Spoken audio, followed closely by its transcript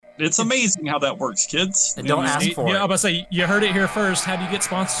It's amazing how that works, kids. And don't ask for it. Yeah, I'm about to say, you heard it here first. How do you get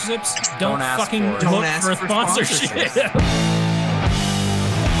sponsorships? Don't ask fucking for it. look Don't ask for a for sponsorship.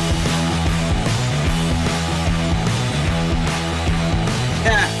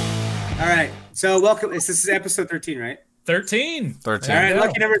 Yeah. All right. So welcome. This is episode 13, right? 13. 13. All right.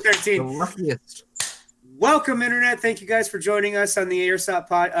 Lucky number The 13. luckiest. Welcome, Internet. Thank you guys for joining us on the ASAP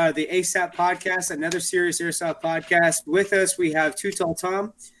podcast, another serious Airsoft podcast. With us, we have Too Tall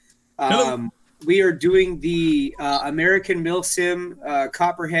Tom. We are doing the American Milsim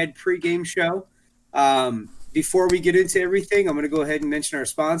Copperhead pregame show. Before we get into everything, I'm going to go ahead and mention our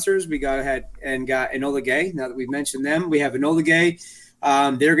sponsors. We got ahead and got Enola Gay. Now that we've mentioned them, we have Enola Gay.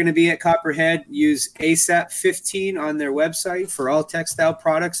 They're going to be at Copperhead. Use ASAP 15 on their website for all textile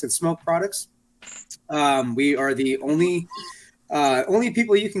products and smoke products. We are the only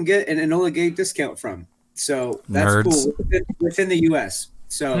people you can get an Enola Gay discount from. So that's Nerds. cool within the U.S.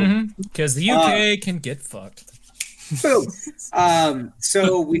 So Because the UK can get fucked. boom.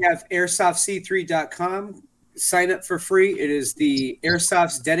 So we have airsoftc3.com. Sign up for free. It is the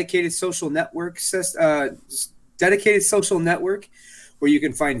Airsoft's dedicated social network where you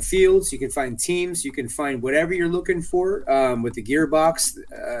can find fields, you can find teams, you can find whatever you're looking for. With the gearbox,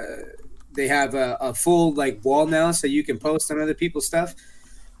 they have a full wall now, so you can post on other people's stuff.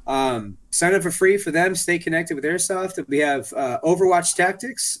 Sign up for free for them. Stay connected with Airsoft. We have Overwatch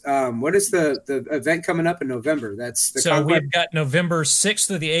Tactics. What is the event coming up in November? That's the We've got November 6th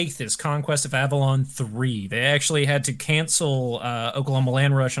through the 8th is Conquest of Avalon 3. They actually had to cancel Oklahoma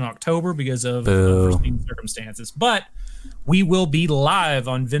Land Rush in October because of unforeseen circumstances. But we will be live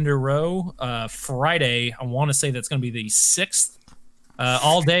on Vendor Row Friday. I want to say that's going to be the 6th.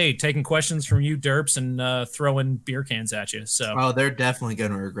 All day taking questions from you derps and throwing beer cans at you. So They're definitely going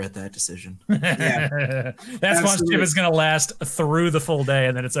to regret that decision. that sponsorship is going to last through the full day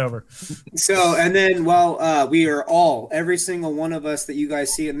and then it's over. So, and then we are every single one of us that you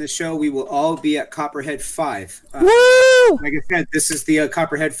guys see in this show, we will all be at Copperhead 5. Woo! Like I said, this is the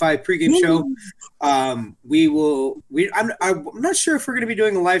Copperhead 5 pregame show. I'm not sure if we're going to be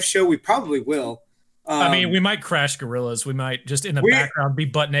doing a live show. We probably will. I mean, we might crash gorillas. We might just in the background be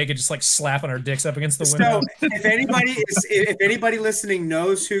butt naked, just slapping our dicks up against the window. So if anybody listening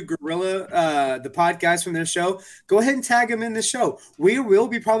knows who Gorilla, the pod guys from their show, go ahead and tag them in the show. We will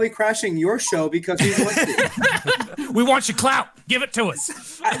be probably crashing your show because we want to. We want your clout. Give it to us.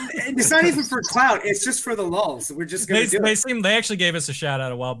 It's not even for clout. It's just for the lulls. We're just going to do it. They actually gave us a shout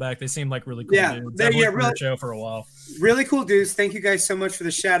out a while back. They seem like really cool dudes. I've listened to their show for a while. Really cool dudes. Thank you guys so much for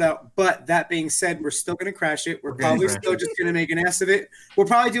the shout out. But that being said, we're still going to crash it. We're probably still just going to make an ass of it. We'll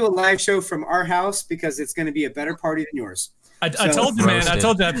probably do a live show from our house because it's going to be a better party than yours. I told you, man. I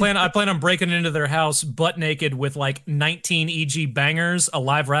told you. I plan on breaking into their house butt naked with 19 EG bangers, a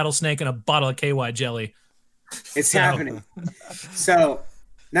live rattlesnake, and a bottle of KY jelly. It's happening. So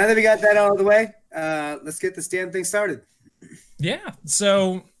now that we got that out of the way, let's get this damn thing started. Yeah.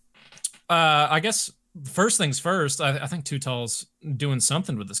 So I guess first things first, I think Too Tall's doing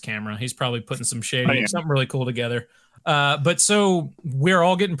something with this camera. He's probably putting some shading, something really cool together. But so we're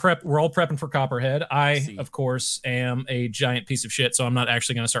all getting prepped. We're all prepping for Copperhead. I, of course, am a giant piece of shit, so I'm not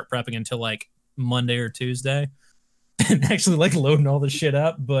actually going to start prepping until Monday or Tuesday and actually loading all this shit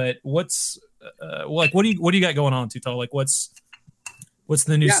up. But what's what do you got going on, Too Tall? What's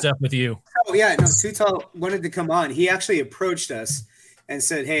the new stuff with you? Oh yeah, no, Too Tall wanted to come on. He actually approached us and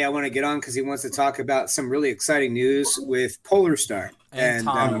said, "Hey, I want to get on because he wants to talk about some really exciting news with Polar Star." And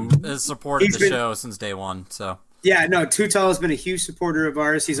Tom has supported the show since day one. So yeah, no, Too Tall has been a huge supporter of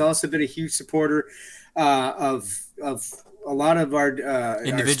ours. He's also been a huge supporter of a lot of our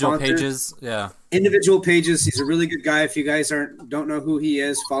individual pages. Yeah, individual pages. He's a really good guy. If you guys don't know who he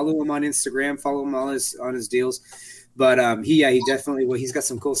is, follow him on Instagram. Follow him on his deals. But he definitely. Well, he's got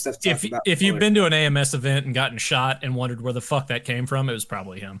some cool stuff to talk about. If you've been to an AMS event and gotten shot and wondered where the fuck that came from, it was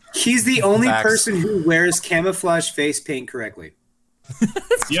probably him. He's the only person who wears camouflage face paint correctly.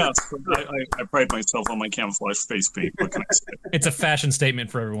 Yes, I pride myself on my camouflage face paint. What can I say? It's a fashion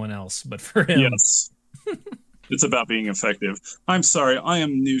statement for everyone else, but for him, yes, it's about being effective. I'm sorry, I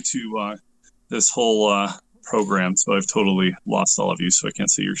am new to this whole program, so I've totally lost all of you, so I can't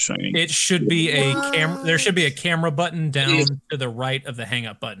see your shining. It should be a camera. There should be a camera button down to the right of the hang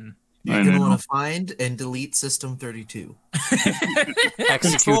up button. You're going to want to find and delete System 32.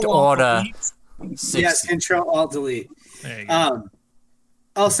 Execute order 60. Yes, Control Alt Delete.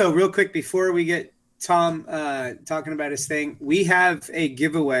 Also, real quick before we get Tom talking about his thing, we have a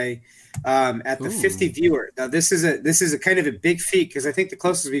giveaway at the 50 viewer. Now this is a kind of a big feat because I think the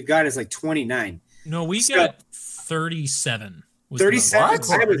closest we've got is 29. No, we got 37. was 37?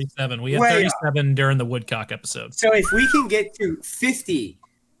 37. We had 37 during the Woodcock episode. So if we can get to 50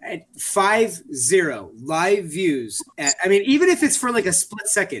 at 50 live views, even if it's for like a split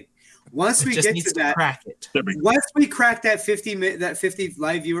second, once we get to that, once we crack that 50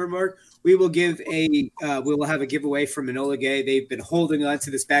 live viewer mark, we will have a giveaway from Enola Gay. They've been holding on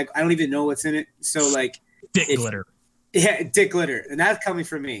to this bag. I don't even know what's in it. So like Dick glitter. Yeah, Dick glitter, and that's coming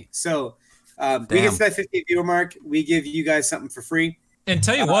from me. So we get to that 50 viewer mark, we give you guys something for free. And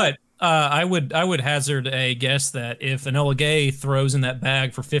tell you what, I would hazard a guess that if Enola Gay throws in that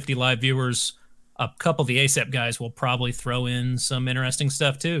bag for 50 live viewers, a couple of the ASAP guys will probably throw in some interesting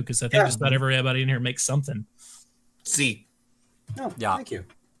stuff too, because I think just about everybody in here makes something. See. Oh, yeah. Thank you.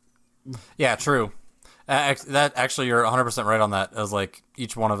 Yeah, true. That actually, you're 100% right on that. As like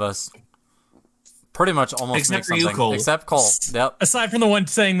each one of us pretty much almost except makes for something. you, Cole. Except Cole. Yep. Aside from the one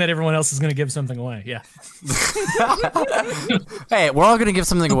saying that everyone else is going to give something away. Yeah. Hey, we're all going to give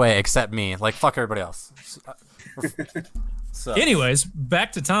something away except me. Like, fuck everybody else. So. Anyways,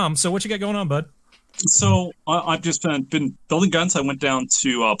 back to Tom. So what you got going on, bud? So I've just been building guns. I went down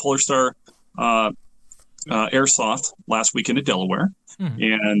to Polar Star Airsoft last weekend in Delaware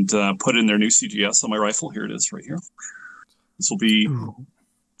and put in their new CGS on my rifle. Here it is right here. This will be...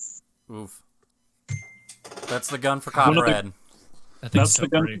 Oof. That's the gun for Copperhead. That's the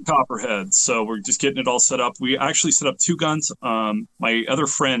gun for Copperhead. So we're just getting it all set up. We actually set up two guns. My other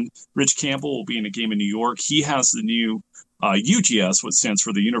friend, Rich Campbell, will be in a game in New York. He has the new UGS, which stands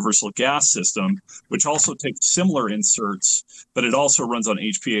for the Universal Gas System, which also takes similar inserts, but it also runs on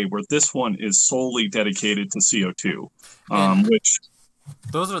HPA, where this one is solely dedicated to CO2, which...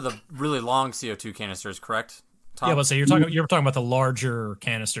 Those are the really long CO2 canisters, correct, Tom? Yeah, but so you're talking about the larger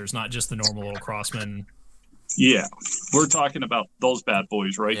canisters, not just the normal little Crossman. Yeah, we're talking about those bad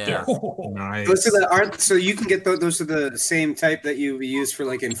boys right there. Nice. Those are so you can get those are the same type that you use for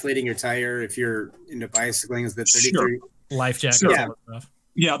like inflating your tire if you're into bicycling. Is the 33 life jacket? Sure.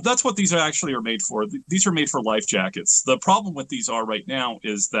 Yeah, that's what these are made for. These are made for life jackets. The problem with these right now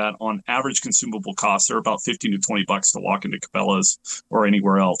is that on average consumable costs, they're about $15 to $20 to walk into Cabela's or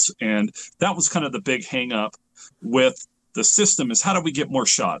anywhere else. And that was kind of the big hang up with the system is how do we get more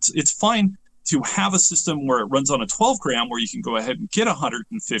shots? It's fine to have a system where it runs on a 12 gram where you can go ahead and get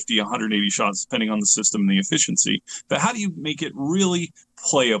 150, 180 shots, depending on the system and the efficiency. But how do you make it really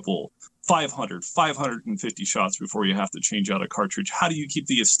playable? 500, 550 shots before you have to change out a cartridge. How do you keep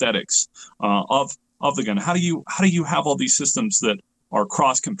the aesthetics of the gun? How do you have all these systems that are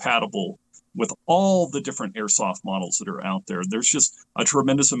cross-compatible with all the different airsoft models that are out there? There's just a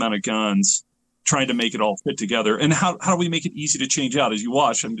tremendous amount of guns trying to make it all fit together. And how do we make it easy to change out? As you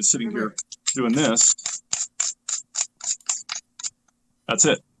watch, I'm just sitting here doing this. That's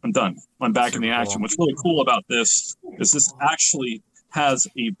it. I'm done. I'm back in the action. What's really cool about this is this actually has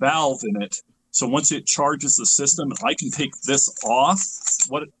a valve in it. So once it charges the system, I can take this off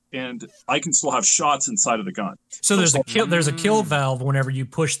and I can still have shots inside of the gun. So there's a kill valve whenever you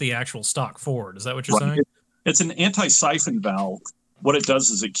push the actual stock forward. Is that what you're saying? It's an anti-siphon valve. What it does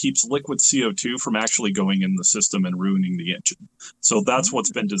is it keeps liquid CO2 from actually going in the system and ruining the engine. So that's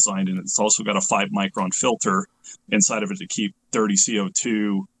what's been designed, and it's also got a 5-micron filter inside of it to keep dirty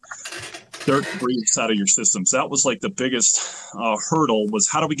CO2, dirt breathes out of your systems. That was like the biggest hurdle was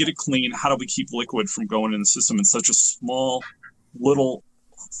how do we get it clean? How do we keep liquid from going in the system in such a small little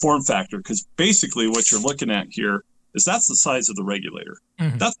form factor? Because basically what you're looking at here is that's the size of the regulator.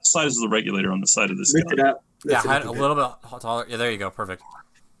 Mm-hmm. That's the size of the regulator on the side of this gun. Lift it up. Yeah, a little bit taller. Yeah, there you go. Perfect.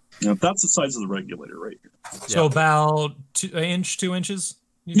 Yeah, that's the size of the regulator right here. So about 2 inches.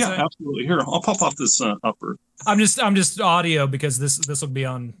 Yeah, say? Absolutely. Here, I'll pop off this upper. I'm just audio because this will be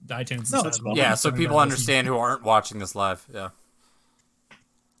on iTunes. No, it's well. Yeah, so people understand who aren't watching this live. Yeah.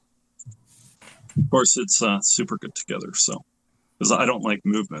 Of course, it's super good together. So, because I don't like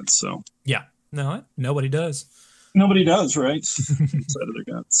movement. So. Yeah. No, nobody does. Nobody does, right? Inside of their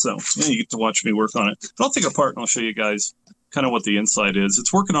gun. So yeah, you get to watch me work on it. But I'll take it apart and I'll show you guys kind of what the inside is.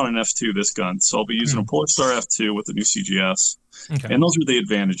 It's working on an F2, this gun. So I'll be using a Polar Star F2 with the new CGS. Okay. And those are the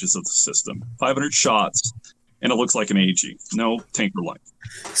advantages of the system. 500 shots, and it looks like an AG. No tanker light.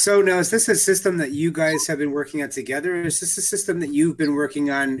 So now, is this a system that you guys have been working on together? Or is this a system that you've been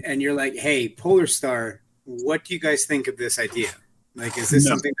working on and you're like, hey, Polar Star, what do you guys think of this idea? Like, is this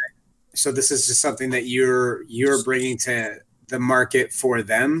something that... So this is just something that you're bringing to the market for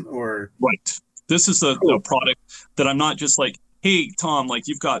them, or right? This is the product that I'm not just like, hey, Tom, like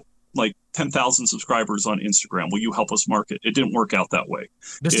you've got like 10,000 subscribers on Instagram. Will you help us market? It didn't work out that way.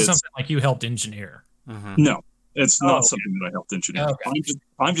 This is something like you helped engineer. No, it's not something that I helped engineer. Okay.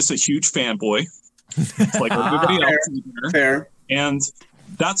 I'm just a huge fanboy It's like everybody else in there. Fair. And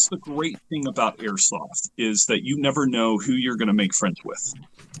that's the great thing about airsoft, is that you never know who you're going to make friends with.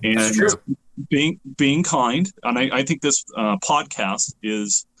 And That's true. being kind, and I think this podcast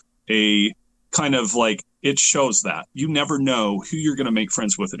is a kind of like, it shows that you never know who you're going to make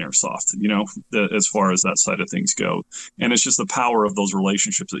friends with in airsoft, as far as that side of things go. And it's just the power of those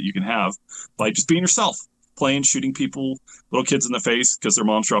relationships that you can have by just being yourself, playing, shooting people, little kids in the face because their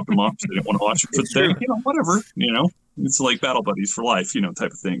moms dropped them off. So they didn't want to watch it for the day, whatever, it's like battle buddies for life,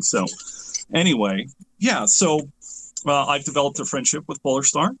 type of thing. So anyway, yeah. So I've developed a friendship with Polar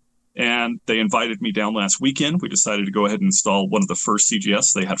Star, and they invited me down last weekend. We decided to go ahead and install one of the first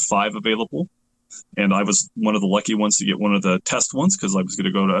CGS. They had 5 available, and I was one of the lucky ones to get one of the test ones because I was going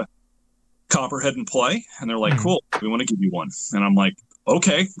to go to Copperhead and play. And they're like, cool, we want to give you one. And I'm like,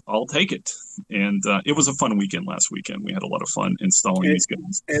 okay, I'll take it. And it was a fun weekend last weekend. We had a lot of fun installing these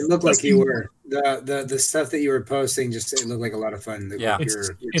guns. It looked like you were. The stuff that you were posting, it looked like a lot of fun. Yeah.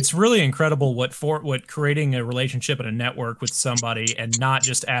 It's really incredible what creating a relationship and a network with somebody and not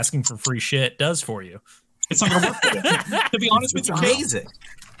just asking for free shit does for you. It's not going to work for you. To be honest with you, amazing.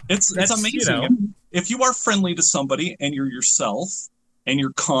 It's amazing. If you are friendly to somebody and you're yourself and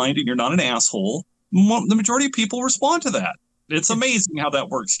you're kind and you're not an asshole, the majority of people respond to that. It's amazing how that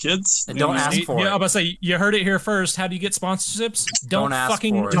works, kids. And don't ask for it. Yeah, I'm about to say, you heard it here first. How do you get sponsorships? Don't ask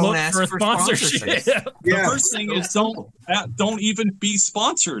fucking for it. look Don't ask for a for sponsorship. The first thing is don't even be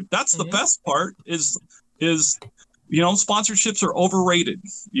sponsored. That's the best part is sponsorships are overrated.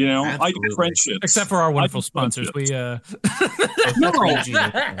 I do friendships. Except for our wonderful sponsors. Well,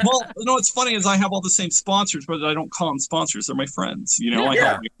 it's funny is I have all the same sponsors, but I don't call them sponsors. They're my friends. I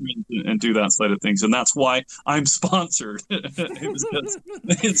help my friends and do that side of things, and that's why I'm sponsored.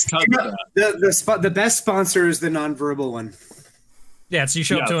 It's kind of that. The best sponsor is the nonverbal one. Yeah, so you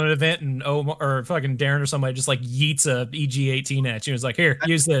show up to an event and or fucking Darren or somebody just like yeets a EG-18 at you. It's like, here,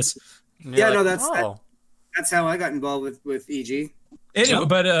 use this. That's how I got involved with EG. Anyway,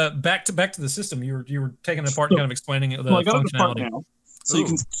 but back to the system. You were taking it apart and kind of explaining the functionality. Now. So you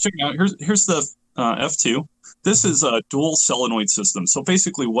can check it out. Here's the F2. This is a dual solenoid system. So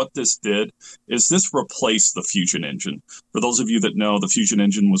basically what this did is this replaced the Fusion engine. For those of you that know, the Fusion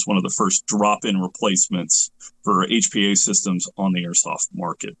engine was one of the first drop-in replacements for HPA systems on the airsoft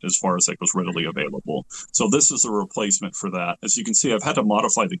market as far as that was readily available. So this is a replacement for that. As you can see, I've had to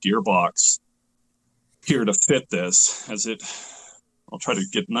modify the gearbox here to fit this I'll try to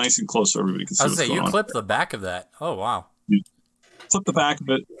get nice and close so everybody can see what's going on. You clipped the back of that. Oh, wow. You clip the back of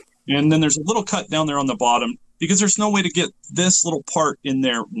it. And then there's a little cut down there on the bottom because there's no way to get this little part in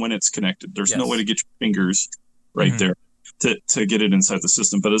there when it's connected. There's no way to get your fingers right there to get it inside the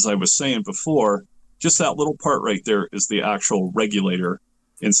system. But as I was saying before, just that little part right there is the actual regulator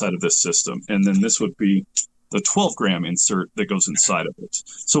inside of this system. And then this would be the 12-gram insert that goes inside of it.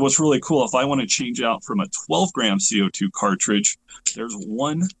 So what's really cool, if I want to change out from a 12-gram CO2 cartridge, there's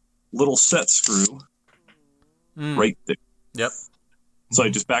one little set screw right there. Yep. So I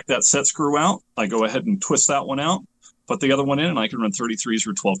just back that set screw out. I go ahead and twist that one out, put the other one in, and I can run 33s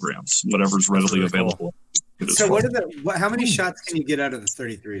or 12 grams, whatever's readily available. So how many shots can you get out of the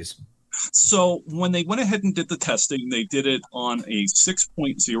 33s? So when they went ahead and did the testing, they did it on a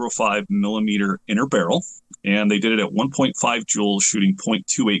 6.05 millimeter inner barrel, and they did it at 1.5 joules, shooting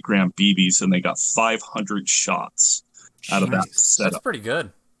 0.28 gram BBs, and they got 500 shots out of that setup. That's pretty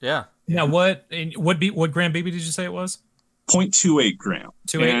good. Yeah. Now, what gram BB did you say it was? 0.28 gram.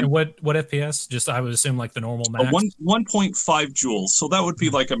 2.8. And what FPS? Just I would assume like the normal max. 1.5 joules. So that would be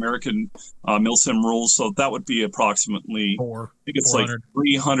like American milsim rules. So that would be approximately, I think it's 400. Like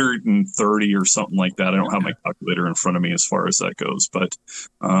 330 or something like that. I don't have my calculator in front of me as far as that goes. But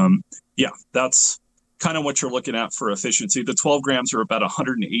that's kind of what you're looking at for efficiency. The 12 grams are about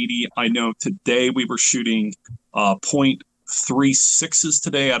 180. I know today we were shooting 0.36s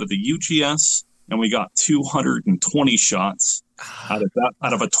today out of the UGS. And we got 220 shots out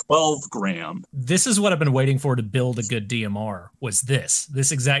of a 12 gram. This is what I've been waiting for to build a good DMR. Was this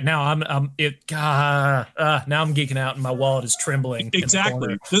exact? Now now I'm geeking out and my wallet is trembling.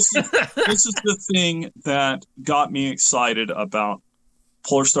 Exactly. This is the thing that got me excited about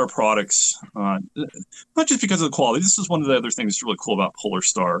Polar Star products. Not just because of the quality. This is one of the other things that's really cool about Polar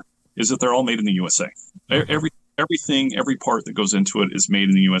Star is that they're all made in the USA. Everything, every part that goes into it is made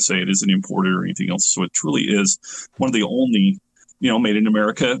in the USA. It isn't imported or anything else. So it truly is one of the only, made in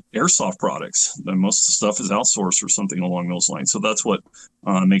America airsoft products. Most of the stuff is outsourced or something along those lines. So that's what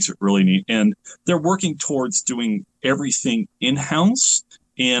makes it really neat. And they're working towards doing everything in-house.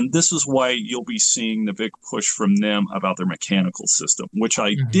 And this is why you'll be seeing the big push from them about their mechanical system, which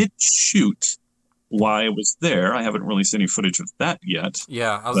I did shoot why it was there. I haven't really seen any footage of that yet.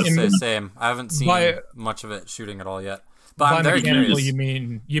 Yeah, I was going to say same. I haven't seen much of it shooting at all yet. But I'm very curious. You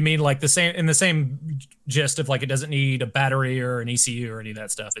mean like the same gist of like it doesn't need a battery or an ECU or any of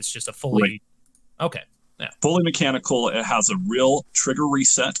that stuff. It's just a fully okay. Yeah. Fully mechanical. It has a real trigger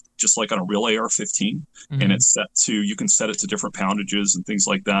reset, just like on a real AR-15, and it's set to. You can set it to different poundages and things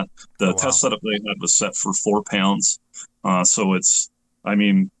like that. The test setup they had was set for 4 pounds, so it's. I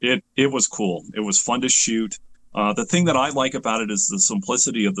mean, it was cool. It was fun to shoot. The thing that I like about it is the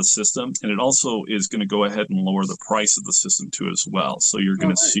simplicity of the system, and it also is going to go ahead and lower the price of the system too as well. So you're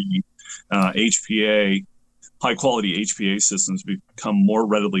going to see HPA, high quality HPA systems become more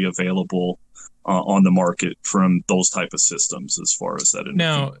readily available on the market from those type of systems as far as that.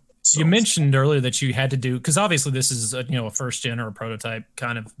 Now, you mentioned earlier that you had to do, because obviously this is a first gen or a prototype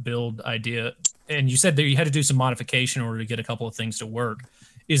kind of build idea, and you said that you had to do some modification in order to get a couple of things to work.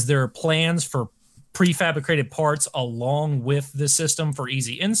 Is there plans for prefabricated parts along with the system for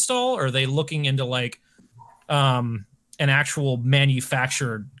easy install, or are they looking into like an actual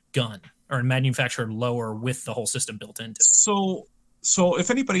manufactured gun or a manufactured lower with the whole system built into it? So if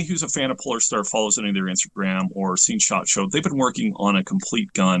anybody who's a fan of Polar Star follows any of their Instagram or seen SHOT Show, they've been working on a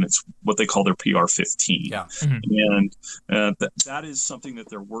complete gun. It's what they call their PR-15. Yeah. And that is something that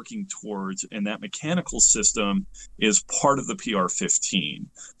they're working towards, and that mechanical system is part of the PR-15.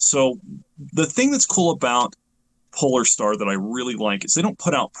 So the thing that's cool about Polar Star that I really like is they don't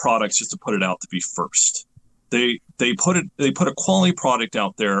put out products just to put it out to be first. They put a quality product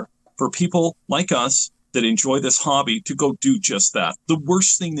out there for people like us that enjoy this hobby to go do just that. The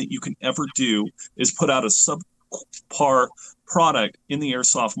worst thing that you can ever do is put out a subpar product in the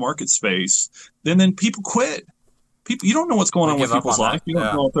airsoft market space. Then people quit. You don't know what's going on with people's life. You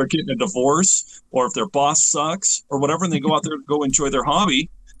don't know if they're getting a divorce or if their boss sucks or whatever, and they go out there to go enjoy their hobby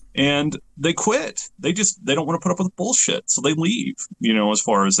and they quit. They don't want to put up with bullshit. So they leave, as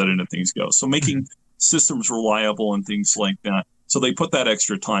far as that end of things go. So making systems reliable and things like that. So they put that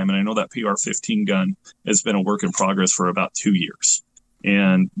extra time, and I know that PR-15 gun has been a work in progress for about 2 years.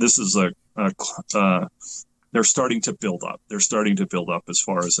 And this is they're starting to build up. They're starting to build up as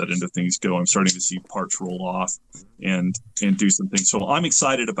far as that end of things go. I'm starting to see parts roll off and do some things. So I'm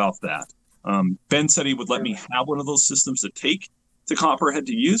excited about that. Ben said he would let me have one of those systems to take to Copperhead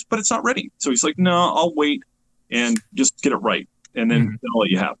to use, but it's not ready. So he's like, no, I'll wait and just get it right. And then I'll let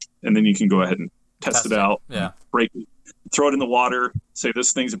you have it. And then you can go ahead and test it out, break it. Throw it in the water, say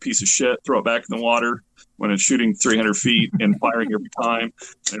this thing's a piece of shit, throw it back in the water when it's shooting 300 feet and firing every time.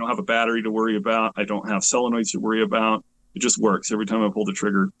 I don't have a battery to worry about. I don't have solenoids to worry about. It just works. Every time I pull the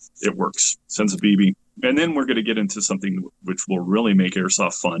trigger, it works. Sends a BB. And then we're going to get into something which will really make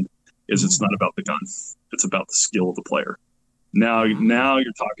airsoft fun, is it's not about the gun. It's about the skill of the player. Now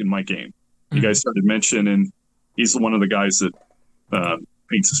you're talking my game. You guys started mentioning he's one of the guys that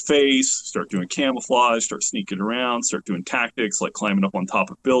paints his face, start doing camouflage, start sneaking around, start doing tactics like climbing up on top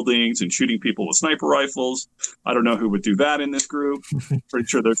of buildings and shooting people with sniper rifles. I don't know who would do that in this group. Pretty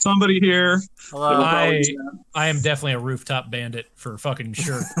sure there's somebody here. I am definitely a rooftop bandit for fucking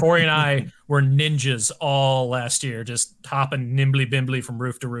sure. Corey and I were ninjas all last year, just hopping nimbly bimbly from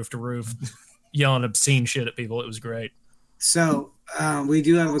roof to roof to roof, yelling obscene shit at people. It was great. So we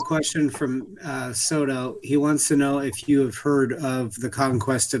do have a question from Soto. He wants to know if you have heard of the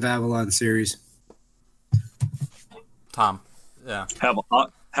Conquest of Avalon series. Tom, yeah. Have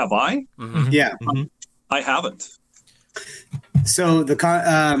I? Mm-hmm. Yeah. Mm-hmm. I haven't. So the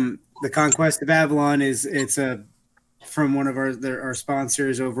Conquest of Avalon it's from one of our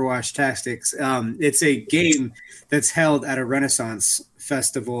sponsors, Overwatch Tactics. It's a game that's held at a Renaissance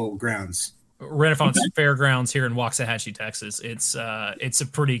Festival grounds. Renaissance Fairgrounds here in Waxahachie, Texas. It's a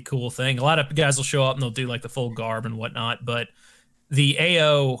pretty cool thing. A lot of guys will show up and they'll do like the full garb and whatnot, but the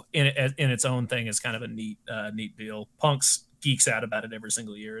AO in its own thing is kind of a neat deal. Punks geeks out about it every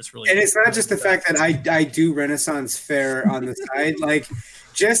single year. It's really and it's not just the fact that I do Renaissance Fair on the side. Like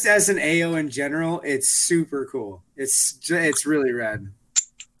just as an AO in general, it's super cool. It's really rad.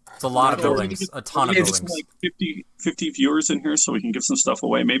 It's a lot of buildings, a ton of buildings. Like 50 viewers in here, so we can give some stuff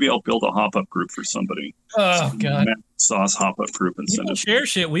away. Maybe I'll build a hop-up group for somebody. Oh, God. Sauce hop-up group and send it. Share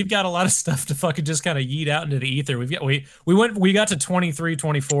shit. We've got a lot of stuff to fucking just kind of yeet out into the ether. We got to 23,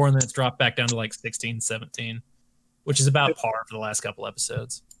 24, and then it's dropped back down to like 16, 17, which is about par for the last couple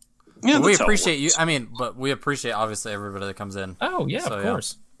episodes. Yeah, we appreciate you. I mean, but we appreciate obviously everybody that comes in. Oh, yeah, of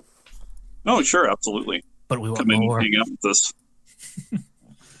course. No, sure, absolutely. But we want come in more. And hang out with us.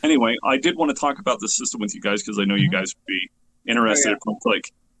 Anyway, I did want to talk about the system with you guys because I know you guys would be interested.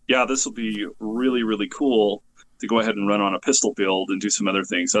 Like, yeah, this will be really, really cool. to go ahead and run on a pistol build and do some other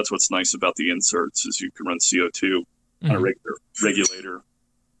things. That's what's nice about the inserts is you can run CO2 on a regular regulator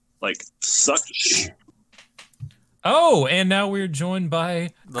like such. Oh, and now we're joined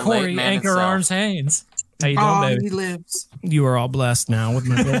by The Corey late man Anchor himself. Arms Haynes. How you doing, baby? He lives. You are all blessed now with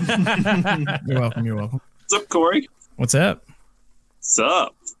my dad. You're welcome. You're welcome. What's up, Corey? What's up? What's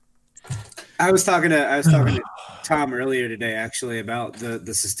up? I was talking to Tom earlier today, actually, about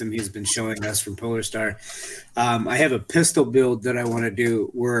the system he's been showing us from Polar Star. I have a pistol build that I want to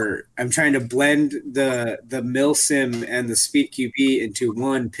do where I'm trying to blend the Milsim and the Speed QB into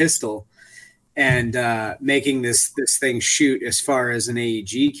one pistol, and making this thing shoot as far as an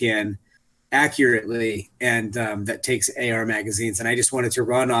AEG can accurately, and that takes AR magazines. And I just wanted to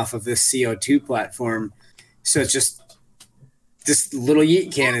run off of this CO2 platform, so it's just this little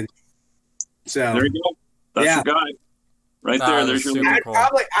yeet cannon. So There you go. That's your guy. Right there. There's your super lead. cool. I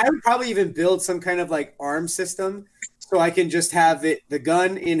would probably even build some kind of like arm system, so I can just have the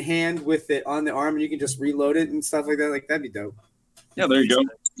gun in hand with it on the arm, and you can just reload it and stuff like that. Like, that'd be dope. Yeah, there you go.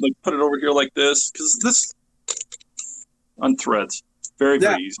 Like, put it over here like this, because this on threads, very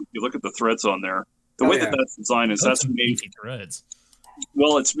easy. If you look at the threads on there, the way that that's designed is that's some made. beefy threads.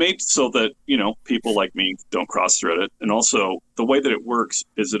 Well, it's made so that people like me don't cross thread it, and also the way that it works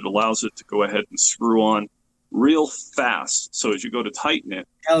is it allows it to go ahead and screw on real fast. So as you go to tighten it,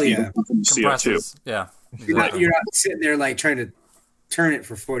 Hell you yeah! go from CO2. Compresses. Yeah. You're not sitting there like trying to turn it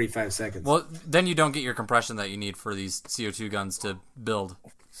for 45 seconds. Well, then you don't get your compression that you need for these CO2 guns to build.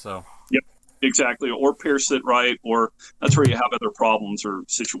 So. Yep, exactly. Or pierce it right, or that's where you have other problems or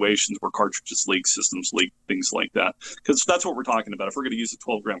situations where cartridges leak, systems leak, things like that. Because that's what we're talking about. If we're going to use a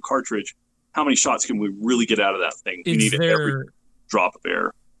 12-gram cartridge, how many shots can we really get out of that thing? We need every drop of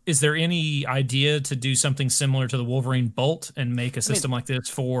air. Is there any idea to do something similar to the Wolverine Bolt and make a system like this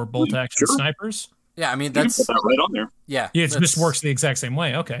for bolt action snipers? Yeah, I mean, You can that's put that right on there. yeah. Yeah, it just works the exact same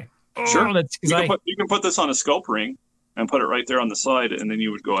way. Okay. Sure. Oh, that's You can put this on a scope ring and put it right there on the side, and then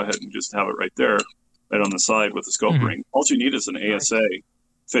you would go ahead and just have it right there, right on the side with the scope ring. All you need is an ASA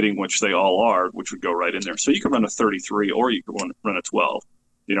fitting, which they all are, which would go right in there. So you can run a 33 or you can run a 12,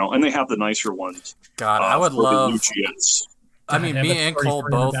 and they have the nicer ones. God, I would love. Nutrients. I mean, me and Cole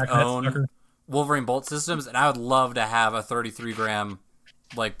both own sucker. Wolverine bolt systems, and I would love to have a 33-gram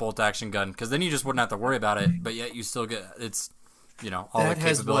like bolt action gun, because then you just wouldn't have to worry about it, but yet you still get all the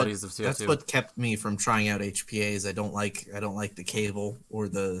capabilities of CO2. That's what kept me from trying out HPAs. I don't like the cable or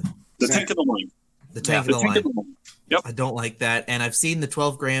the tank of the line. The tank of the line. Yep. I don't like that. And I've seen the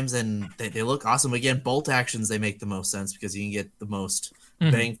 12 grams and they look awesome. Again, bolt actions, they make the most sense because you can get the most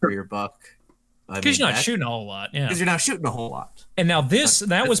bang for your buck. Because you're not shooting a whole lot. Yeah. Because you're not shooting a whole lot. And now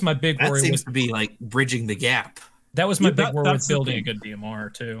that was my big worry. That seems to be like bridging the gap. That was my big worry with building a good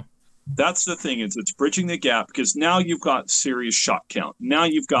DMR too. That's the thing, is it's bridging the gap, because now you've got serious shot count. Now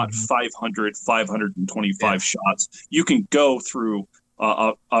you've got 525 shots. You can go through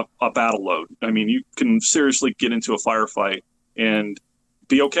a battle load. I mean, you can seriously get into a firefight and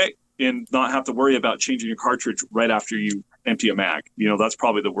be okay and not have to worry about changing your cartridge right after you empty a mag. That's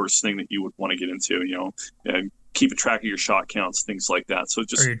probably the worst thing that you would want to get into, and keep a track of your shot counts, things like that. So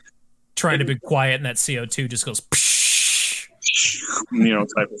just trying to be quiet and that CO2 just goes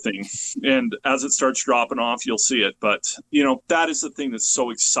type of thing. And as it starts dropping off, you'll see it. But, that is the thing that's so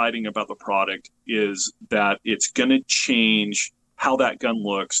exciting about the product, is that it's going to change how that gun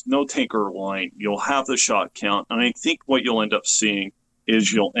looks. No tanker line. You'll have the shot count. And I think what you'll end up seeing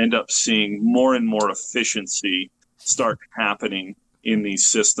is you'll end up seeing more and more efficiency start happening in these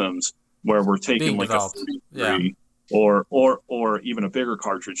systems, where we're taking being like developed. a 33 or even a bigger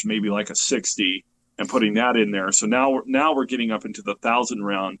cartridge, maybe like a 60, and putting that in there. So now we're getting up into the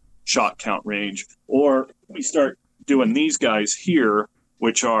 1,000-round shot count range. Or we start doing these guys here,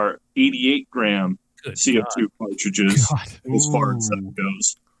 which are 88-gram CO2 cartridges, as far as that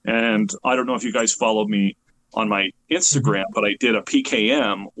goes. And I don't know if you guys follow me on my Instagram, but I did a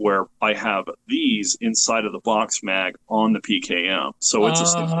PKM where I have these inside of the box mag on the PKM. So it's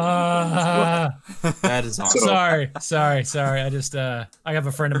That is awesome. Sorry. I just I have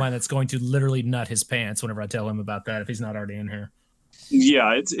a friend of mine that's going to literally nut his pants whenever I tell him about that, if he's not already in here.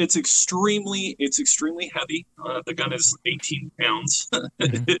 Yeah, it's extremely heavy. The gun is 18 pounds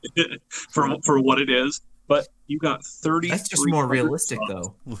for what it is, but you got 30. That's just more realistic,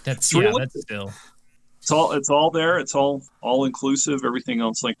 though. That's still. It's all there. It's all inclusive, everything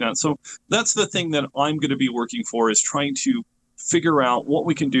else like that. So that's the thing that I'm going to be working for, is trying to figure out what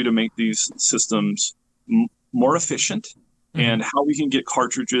we can do to make these systems more efficient, and how we can get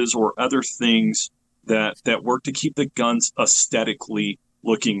cartridges or other things that work to keep the guns aesthetically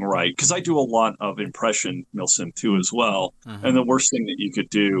looking right, because I do a lot of impression milsim too as well. Mm-hmm. And the worst thing that you could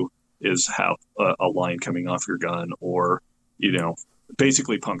do is have a line coming off your gun, or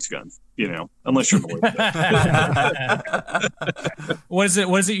basically Punk's gun, unless you're What is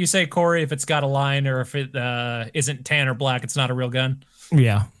it you say, Corey? If it's got a line, or if it isn't tan or black, it's not a real gun.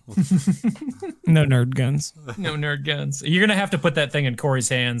 Yeah. No nerd guns. No nerd guns. You're gonna have to put that thing in Corey's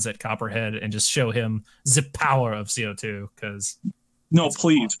hands at Copperhead and just show him the power of CO2. Because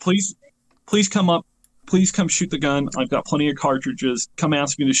please come up. Please come shoot the gun. I've got plenty of cartridges. Come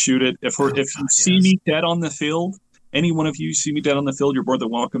ask me to shoot it. If you see me dead on the field, any one of you see me dead on the field, you're more than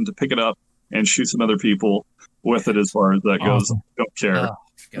welcome to pick it up and shoot some other people with it. As far as that goes, don't care.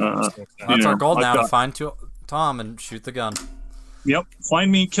 That's our goal now, to find Tom and shoot the gun. Yep. Find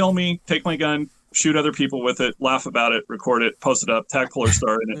me, kill me, take my gun, shoot other people with it, laugh about it, record it, post it up, tag Polar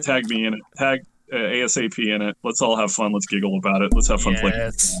Star in it, tag me in it, tag ASAP in it. Let's all have fun. Let's giggle about it. Let's have fun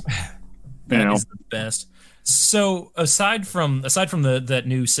playing. That is the best. So aside from that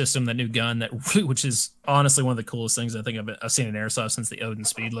new system, that new gun, which is honestly one of the coolest things I think I've seen in Airsoft since the Odin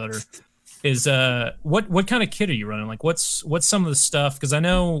Speedloader, is what kind of kit are you running? Like what's some of the stuff? Because I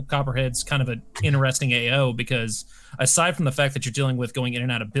know Copperhead's kind of an interesting AO, because aside from the fact that you're dealing with going in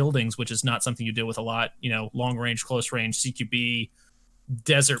and out of buildings, which is not something you deal with a lot, long range, close range, CQB,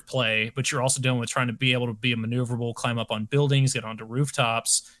 desert play, but you're also dealing with trying to be able to be maneuverable, climb up on buildings, get onto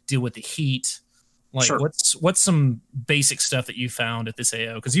rooftops, deal with the heat. Like sure. What's some basic stuff that you found at this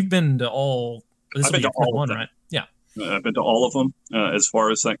AO? Because you've been to all. I've been to all of them, right? Yeah, I've been to all of them. As far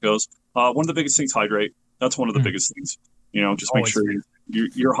as that goes, one of the biggest things, hydrate. That's one of the biggest things. Just make sure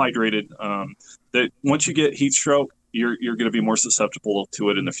you're hydrated. That once you get heat stroke, you're going to be more susceptible to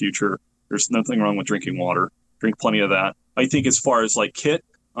it in the future. There's nothing wrong with drinking water. Drink plenty of that. I think as far as like kit,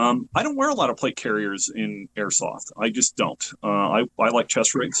 I don't wear a lot of plate carriers in Airsoft. I just don't. I like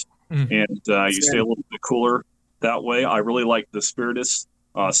chest rigs. And you stay a little bit cooler that way. I really like the Spiritus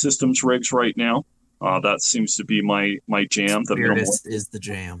systems rigs right now. That seems to be my jam. Spiritus is the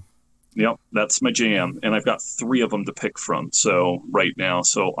jam. Yep, that's my jam. And I've got 3 of them to pick from. So right now,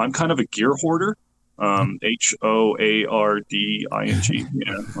 I'm kind of a gear hoarder. HOARDING.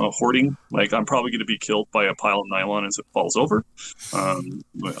 Hoarding. Like I'm probably going to be killed by a pile of nylon as it falls over.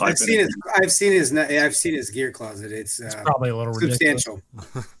 I've seen his gear closet. It's probably a little substantial.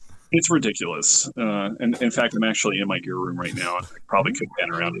 It's ridiculous. And in fact, I'm actually in my gear room right now. I probably could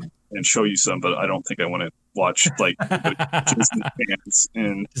pan around and show you some, but I don't think I want to watch like fans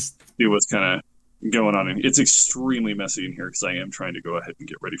and see what's kind of going on. It's extremely messy in here because I am trying to go ahead and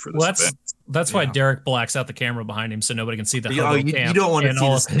get ready for this event. That's why Derek blacks out the camera behind him so nobody can see the you don't want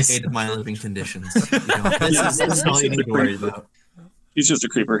to see the state of my living conditions. This is all you need to worry about. He's just a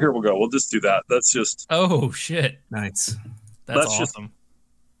creeper. Here we'll go. We'll just do that. That's just shit. Nice. That's awesome.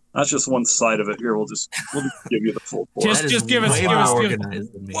 That's just one side of it. Here, we'll just give you the full pour. Just give us.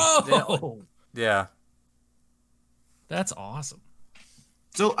 Organized than me. Whoa. Yeah. That's awesome.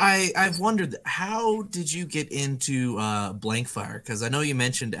 So I've wondered, how did you get into blank fire? Because I know you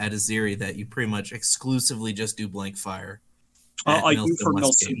mentioned at Aziri that you pretty much exclusively just do blank fire. I do for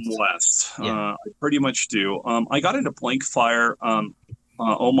Milsim West. I pretty much do. I got into blank fire.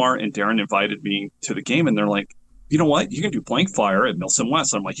 Omar and Darren invited me to the game, and they're like, you know what? You can do blank fire at Milsim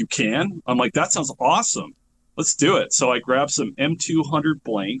West. I'm like, you can? I'm like, that sounds awesome. Let's do it. So I grabbed some M200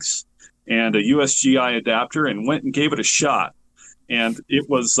 blanks and a USGI adapter and went and gave it a shot. And it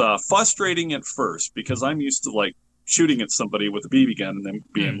was frustrating at first because I'm used to like shooting at somebody with a BB gun and then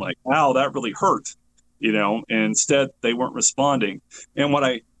being like, "Ow, that really hurt," And instead they weren't responding. And what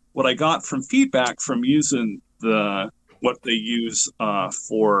I got from feedback from using what they use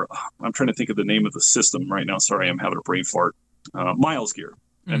for, I'm trying to think of the name of the system right now. Sorry, I'm having a brain fart. Miles gear,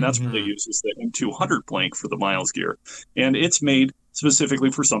 and that's what they use is the M200 blank for the Miles gear, and it's made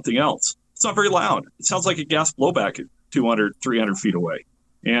specifically for something else. It's not very loud. It sounds like a gas blowback 200, 300 feet away.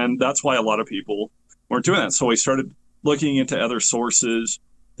 And that's why a lot of people weren't doing that. So I started looking into other sources,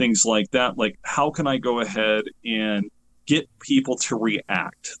 things like that. Like, how can I go ahead and get people to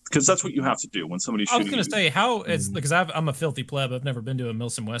react? Because that's what you have to do when somebody's shooting. I was going to say, because I'm a filthy pleb. I've never been to a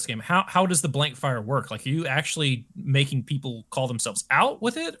Milsim West game. How does the blank fire work? Like, are you actually making people call themselves out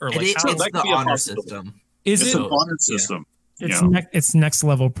with it? Or like, it's the honor system. It's an honor system. It's next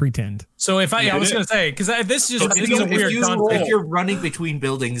level pretend. So if I was going to say, because this is a weird concept. If you're running between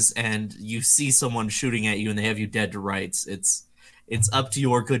buildings and you see someone shooting at you and they have you dead to rights, it's up to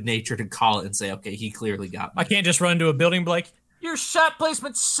your good nature to call it and say, okay, he clearly got me. I can't just run into a building and be like, your shot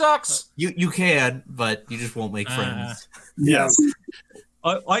placement sucks. You can, but you just won't make friends. Yes.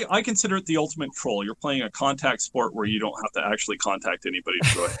 I consider it the ultimate troll. You're playing a contact sport where you don't have to actually contact anybody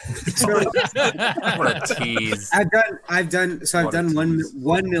to do it. What a tease. I've done one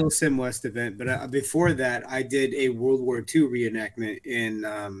Milsim West event, but before that, I did a World War II reenactment in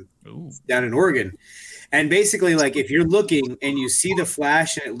down in Oregon. And basically, like, if you're looking and you see the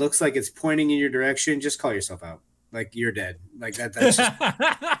flash and it looks like it's pointing in your direction, just call yourself out. Like, you're dead. Like that's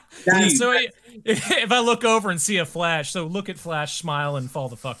just, so if I look over and see a flash, so look at flash, smile, and fall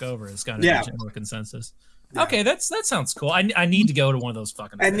the fuck over is kind of the general consensus. Yeah. Okay, that sounds cool. I need to go to one of those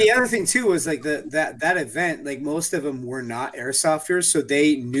fucking events. And the other thing too was like that event, like most of them were not airsofters, so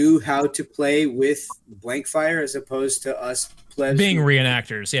they knew how to play with blank fire as opposed to us being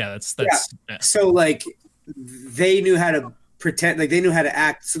reenactors. Yeah, that's yeah. So like they knew how to pretend, like they knew how to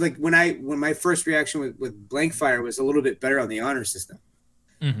act. So like when my first reaction with blank fire was a little bit better on the honor system.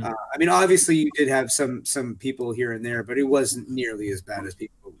 Mm-hmm. I mean, obviously you did have some people here and there, but it wasn't nearly as bad as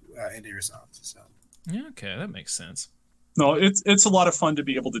people in airsoft. So yeah, okay, that makes sense. No, it's a lot of fun to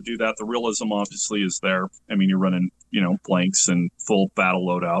be able to do that. The realism obviously is there. I mean, you're running, blanks and full battle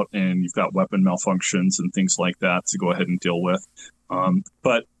loadout, and you've got weapon malfunctions and things like that to go ahead and deal with.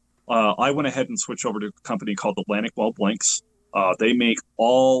 But I went ahead and switched over to a company called Atlantic Wall Blanks. They make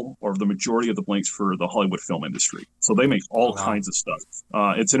all or the majority of the blanks for the Hollywood film industry. So they make all kinds of stuff.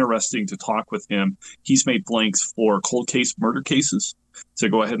 It's interesting to talk with him. He's made blanks for cold case murder cases to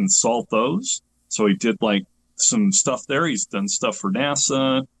go ahead and solve those. So he did like some stuff there. He's done stuff for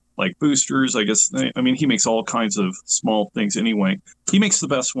NASA, like boosters, I guess. I mean, he makes all kinds of small things anyway. He makes the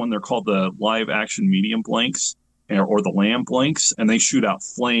best one. They're called the live action medium blanks, or the LAM blanks, and they shoot out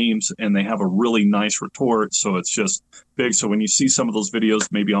flames, and they have a really nice retort, so it's just big. So when you see some of those videos,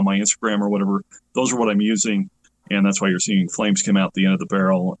 maybe on my Instagram or whatever, those are what I'm using, and that's why you're seeing flames come out the end of the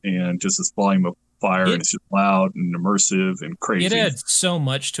barrel, and just this volume of fire, and it's just loud and immersive and crazy. It adds so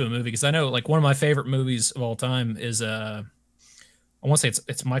much to a movie, because I know, like, one of my favorite movies of all time is I want to say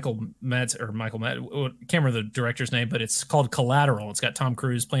it's Michael Madsen, I can't remember the director's name, but it's called Collateral. It's got Tom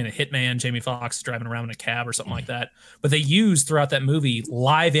Cruise playing a hitman, Jamie Foxx driving around in a cab or something like that. But they use throughout that movie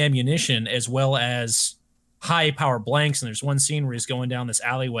live ammunition as well as high power blanks. And there's one scene where he's going down this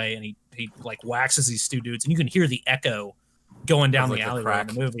alleyway and he like waxes these two dudes, and you can hear the echo going down the alleyway in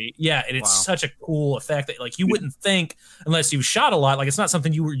the movie. Yeah, and it's such a cool effect that like you wouldn't think unless you shot a lot. Like it's not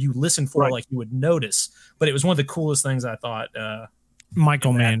something you listen for, like you would notice. But it was one of the coolest things I thought.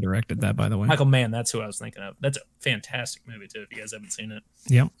 Michael Mann directed that, by the way. Michael Mann, that's who I was thinking of. That's a fantastic movie too. If you guys haven't seen it,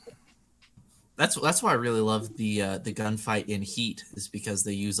 yep. That's why I really love the gunfight in Heat, is because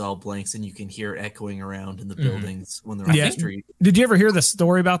they use all blanks and you can hear it echoing around in the buildings when they're on the street. Did you ever hear the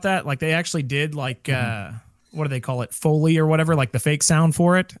story about that? Like they actually did like what do they call it, Foley or whatever, like the fake sound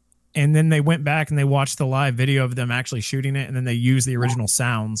for it, and then they went back and they watched the live video of them actually shooting it, and then they used the original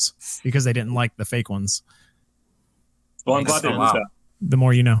sounds because they didn't like the fake ones. Well, I'm glad they did that. The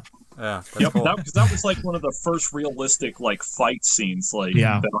more you know. Yeah, that's cool. That was like one of the first realistic like fight scenes that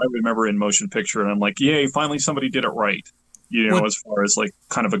I remember in motion picture, and I'm like, yay, finally somebody did it right. As far as like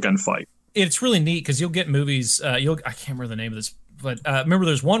kind of a gunfight. It's really neat because you'll get movies. I can't remember the name of this, but remember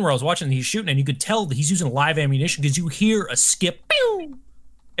there's one where I was watching and he's shooting, and you could tell that he's using live ammunition because you hear a skip pew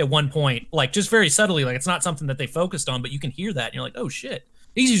at one point, like just very subtly, like it's not something that they focused on, but you can hear that, and you're like, oh shit,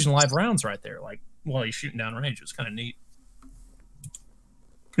 he's using live rounds right there, like while he's shooting down range. It was kind of neat.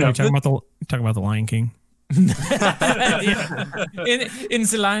 Yeah, talking about the Lion King. In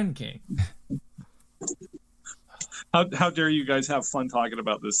the Lion King. How dare you guys have fun talking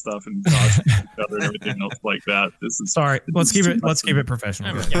about this stuff and dodging each other and everything else like that? This is sorry. Let's keep it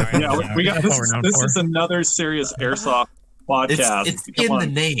professional. We got this is another serious airsoft podcast. It's in the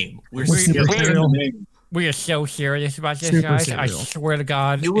name. We are so serious about this, guys. I swear to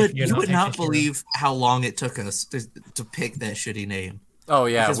God. You would not believe how long it took us to pick that shitty name. Oh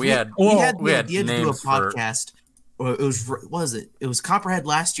yeah, we had the idea to do a podcast. Or it was Copperhead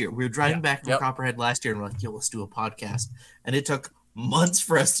last year. We were driving back from Copperhead last year, and we're like, yo, let's do a podcast. And it took months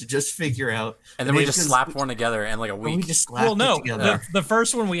for us to just figure out. And then we just slapped one together in like a week. We just slapped it together. The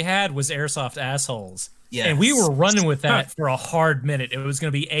first one we had was Airsoft Assholes. Yes. And we were running with that for a hard minute. It was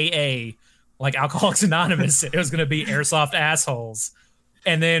going to be AA, like Alcoholics Anonymous. It was going to be Airsoft Assholes.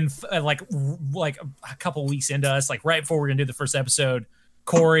 And then like a couple weeks into us, like right before we were going to do the first episode,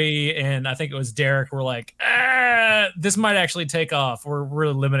 Corey and I think it was Derek were like, this might actually take off. We're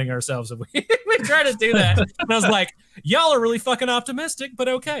really limiting ourselves if we try to do that. And I was like, y'all are really fucking optimistic, but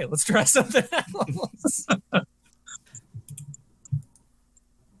okay, let's try something else.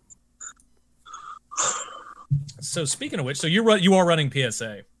 So speaking of which, so you are running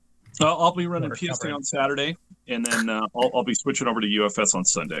PSA. I'll be running PSA on Saturday, and then I'll be switching over to UFS on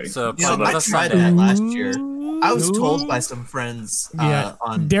Sunday. So I tried that last year. I was told by some friends.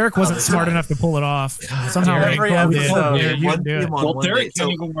 Derek wasn't smart enough to pull it off. Somehow, Derek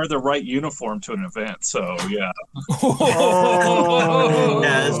can't even wear the right uniform to an event. So yeah.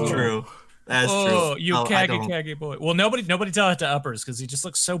 Yeah, that's true. That's true. You caggy boy. Well, nobody tell that to Uppers because he just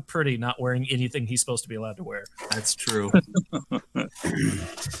looks so pretty not wearing anything he's supposed to be allowed to wear. That's true.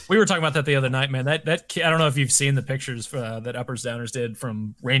 We were talking about that the other night, man. That kid, I don't know if you've seen the pictures that Uppers Downers did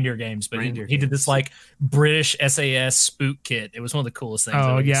from Reindeer Games, but he did this like British SAS spook kit. It was one of the coolest things.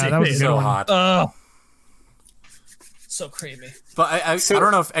 Oh yeah, that was so hot. So creamy. But I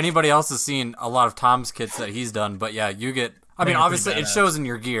don't know if anybody else has seen a lot of Tom's kits that he's done, but yeah, you get. I mean, obviously it shows in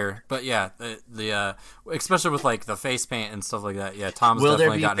your gear, but yeah, the especially with like the face paint and stuff like that. Yeah, Tom's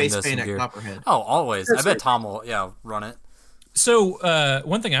definitely gotten into some gear. Copperhead? Oh, always. I bet Tom will run it. So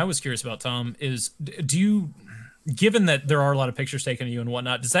one thing I was curious about, Tom, is do you, given that there are a lot of pictures taken of you and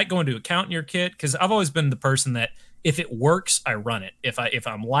whatnot, does that go into account in your kit? Because I've always been the person that if it works, I run it. If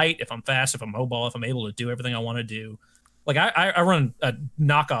I'm light, if I'm fast, if I'm mobile, if I'm able to do everything I want to do. Like I run a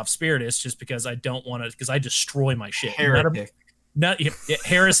knockoff Spiritus just because I don't want to, because I destroy my shit.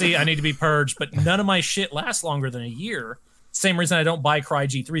 Heresy, I need to be purged, but none of my shit lasts longer than a year. Same reason I don't buy Cry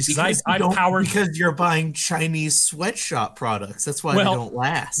G3s because you're buying Chinese sweatshop products. That's why they don't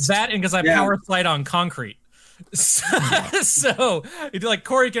last. That and because I power slide on concrete. So like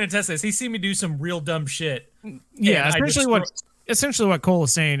Corey can attest to this. He's seen me do some real dumb shit. Yeah, essentially what Cole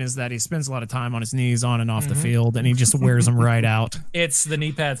is saying is that he spends a lot of time on his knees on and off the field, and he just wears them right out. It's the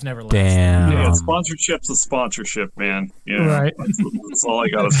knee pads never last. Damn. Yeah, sponsorship's a sponsorship, man. Yeah, right. That's all I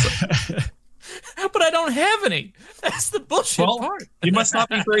gotta say. But I don't have any. That's the bullshit part. You must not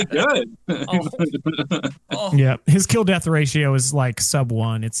be very good. Yeah, his kill death ratio is like sub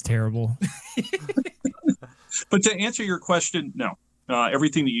 1. It's terrible. But to answer your question, no.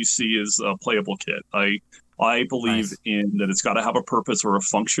 Everything that you see is a playable kit. I believe in that it's got to have a purpose or a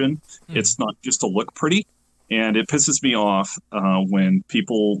function. It's not just to look pretty. And it pisses me off when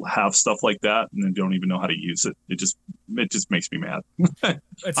people have stuff like that and then don't even know how to use it. It just makes me mad.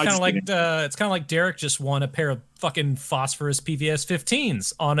 It's kind of like Derek just won a pair of fucking phosphorus PVS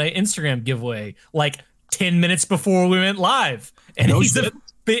 15s on an Instagram giveaway like 10 minutes before we went live. And no shit.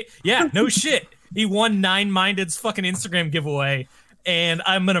 No shit. He won 9Minded's fucking Instagram giveaway. And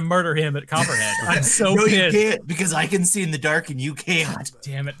I'm gonna murder him at Copperhead. I'm so pissed. You can't because I can see in the dark and you can't.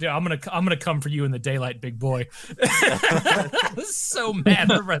 Damn it! Dude, I'm gonna come for you in the daylight, big boy. I was so mad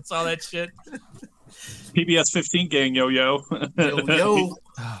whenever I saw that shit. PBS 15 gang, yo. Oh,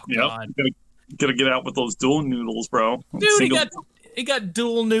 yep. Gotta get out with those dual noodles, bro. Dude, he got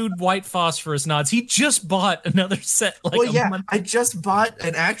dual nude white phosphorus nods. He just bought another set. I just bought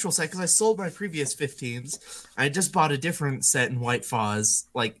an actual set because I sold my previous 15s. I just bought a different set in white phos.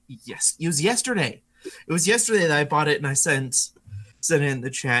 It was yesterday. It was yesterday that I bought it and I sent it in the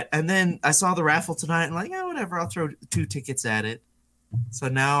chat. And then I saw the raffle tonight and whatever. I'll throw 2 tickets at it. So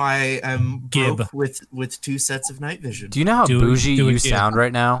now I am broke with 2 sets of night vision. Do you know how bougie you sound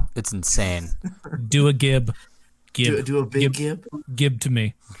right now? It's insane. Do a gib. Do a big gib? Gib to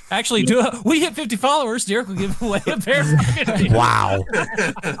me. Actually, we hit 50 followers. Derek will give away a pair. Wow.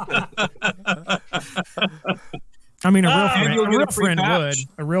 I mean, a real friend would.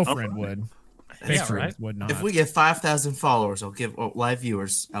 A real friend would. Yeah, right? Would not. If we get 5,000 followers, I'll give live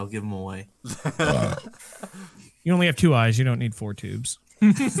viewers. I'll give them away. You only have 2 eyes. You don't need 4 tubes.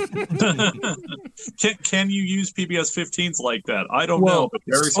 Can you use PBS 15s like that? I don't know. But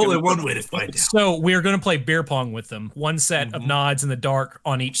there's only one way to find out. So we're going to play beer pong with them. 1 set of nods in the dark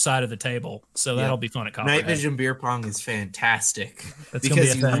on each side of the table. So that'll be fun at Copperhead. Night vision beer pong is fantastic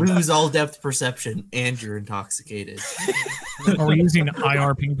because you lose all depth perception and you're intoxicated. Are we using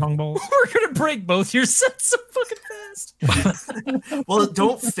IR ping pong balls? We're going to break both your sets so fucking fast. Well,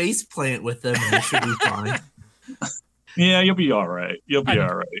 don't face plant with them and you should be fine. Yeah, you'll be all right. All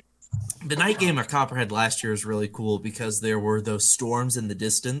right. The night game at Copperhead last year was really cool because there were those storms in the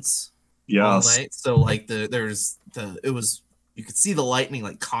distance. Yes. All night. So you could see the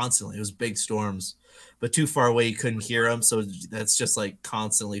lightning constantly. It was big storms, but too far away you couldn't hear them. So that's just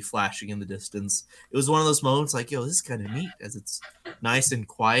constantly flashing in the distance. It was one of those moments this is kind of neat as it's nice and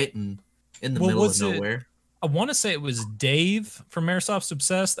quiet and in the middle of nowhere. I want to say it was Dave from Airsoft's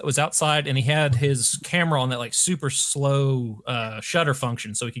Obsessed that was outside, and he had his camera on that super slow shutter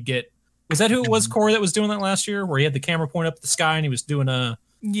function, so he could get. Was that who it was, Corey, that was doing that last year, where he had the camera point up at the sky and he was doing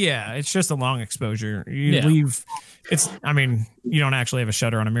Yeah, it's just a long exposure. You leave. I mean, you don't actually have a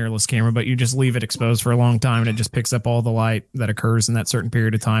shutter on a mirrorless camera, but you just leave it exposed for a long time, and it just picks up all the light that occurs in that certain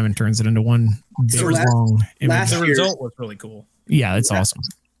period of time and turns it into one big long image. The result was really cool. Yeah, it's awesome.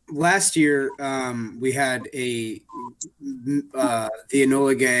 Last year, we had the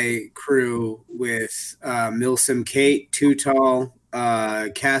Enola Gay crew with Milsim, Kate, Too Tall,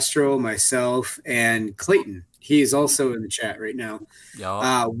 Castro, myself, and Clayton. He is also in the chat right now.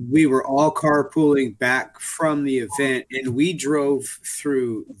 We were all carpooling back from the event, and we drove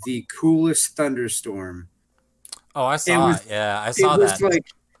through the coolest thunderstorm. Oh, I saw it. Yeah, I saw that.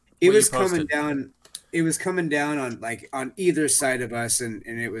 It was coming down. It was coming down on either side of us, and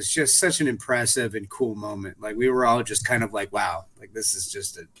it was just such an impressive and cool moment. Like, we were all just kind of like, wow, like this is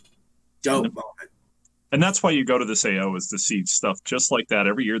just a dope moment. And that's why you go to this AO, is to see stuff just like that.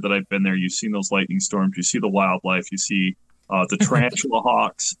 Every year that I've been there, you've seen those lightning storms, you see the wildlife, you see the tarantula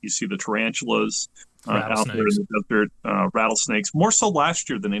hawks, you see the tarantulas out there in the desert, rattlesnakes. More so last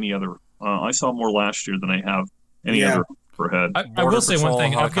year than any other. I saw more last year than I have any other overhead. I will say one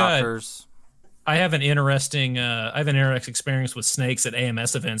thing. I have an interesting experience with snakes at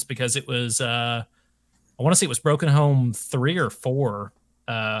AMS events, because it was I want to say it was Broken Home 3 or 4.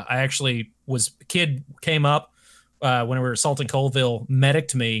 I actually kid came up when we were assaulting Colville,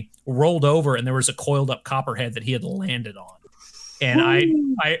 medicked me, rolled over, and there was a coiled up copperhead that he had landed on. And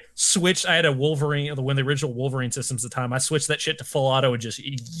I switched. I had a Wolverine, one of the original Wolverine systems at the time. I switched that shit to full auto and just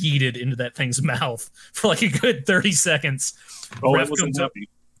yeeted into that thing's mouth for like a good 30 seconds. Oh, it wasn't happy.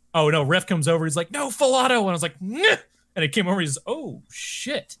 Oh no! Ref comes over. He's like, "No, full auto," and I was like, "Nyeh!" And it came over. He's, "Oh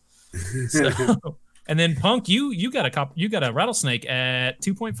shit!" So, and then Punk, you got a rattlesnake at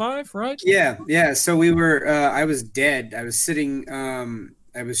 2.5, right? Yeah. So we were. I was dead. I was sitting.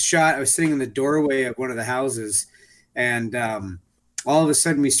 I was shot. I was sitting in the doorway of one of the houses, and all of a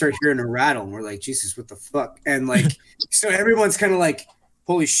sudden we start hearing a rattle, and we're like, "Jesus, what the fuck?" And like, so everyone's kind of like,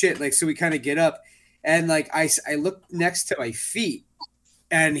 "Holy shit!" Like, so we kind of get up, and like I look next to my feet.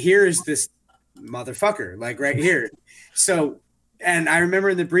 And here's this motherfucker, like right here. So, and I remember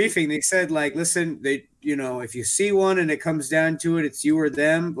in the briefing, they said, like, listen, if you see one and it comes down to it, it's you or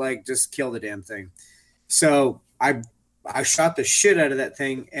them, like, just kill the damn thing. So I shot the shit out of that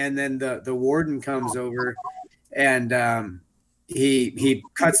thing. And then the warden comes over and he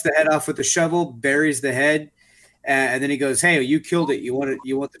cuts the head off with the shovel, buries the head. And then he goes, "Hey, you killed it. You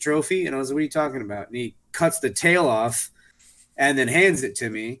want the trophy?" And I was like, "What are you talking about?" And he cuts the tail off and then hands it to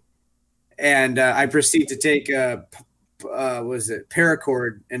me, and I proceed to take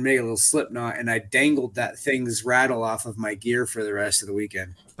paracord and make a little slip knot, and I dangled that thing's rattle off of my gear for the rest of the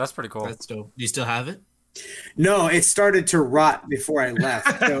weekend. That's pretty cool. That's dope. Do you still have it? No, it started to rot before I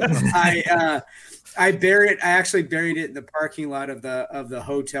left. So I actually buried it in the parking lot of the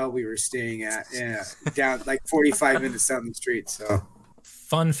hotel we were staying at, down like 45 minutes down the street. So.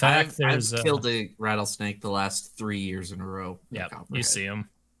 Fun fact: I've killed a rattlesnake the last 3 years in a row. Yeah, you see them.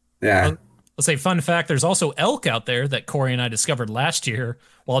 Yeah. Let's say fun fact: there's also elk out there that Corey and I discovered last year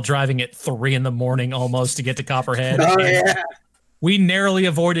while driving at 3 a.m. almost to get to Copperhead. Oh yeah. We narrowly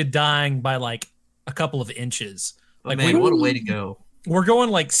avoided dying by like a couple of inches. Like, man, what a way to go! We're going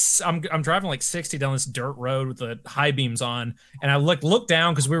like I'm driving like 60 down this dirt road with the high beams on, and I look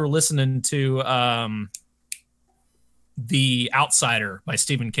down because we were listening to The Outsider by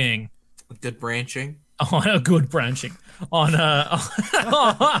Stephen King. Good branching. On a good branching. Listen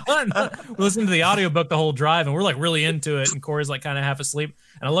to the audiobook the whole drive, and we're like really into it, and Corey's like kind of half asleep.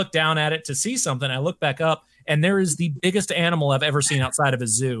 And I look down at it to see something. I look back up, and there is the biggest animal I've ever seen outside of a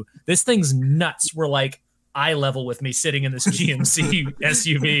zoo. This thing's nuts. We're like eye level with me sitting in this GMC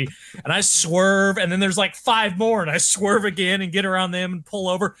SUV, and I swerve, and then there's like 5 more, and I swerve again and get around them and pull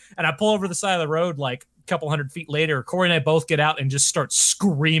over, and I pull over the side of the road like couple 100 feet later. Corey and I both get out and just start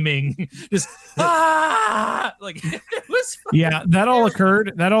screaming, just like it was. Yeah, that all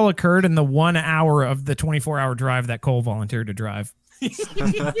occurred in the 1 hour of the 24-hour drive that Cole volunteered to drive. No.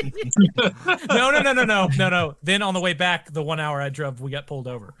 Then on the way back, the 1 hour I drove, we got pulled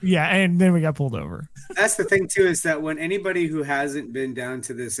over. Yeah, and then we got pulled over. That's the thing too, is that when anybody who hasn't been down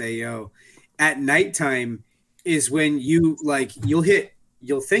to this AO at nighttime is when you'll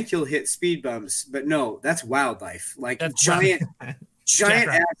think you'll hit speed bumps, but no, that's wildlife. Like that's giant ass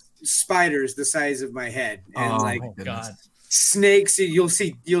spiders the size of my head, and God, snakes. You'll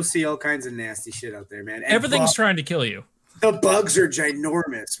see all kinds of nasty shit out there, man. And everything's trying to kill you. The bugs are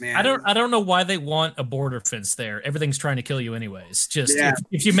ginormous, man. I don't know why they want a border fence there. Everything's trying to kill you anyways. Just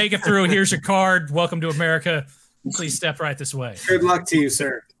if you make it through, here's your card. Welcome to America. Please step right this way. Good luck to you,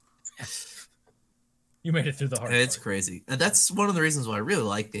 sir. You made it through the hard It's part. crazy. And that's one of the reasons why I really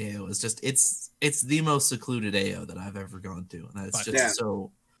like the AO. Is just it's the most secluded AO that I've ever gone to. And it's just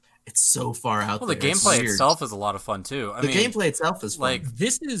so far out well, there. the gameplay itself is a lot of fun too. I mean, gameplay itself is fun. like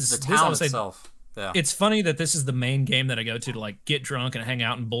This is the town itself. Yeah. It's funny that this is the main game that I go to like get drunk and hang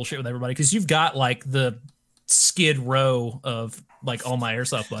out and bullshit with everybody, because you've got like the Skid Row of like all my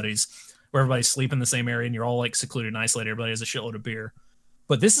airsoft buddies where everybody sleep in the same area and you're all like secluded and isolated. Everybody has a shitload of beer.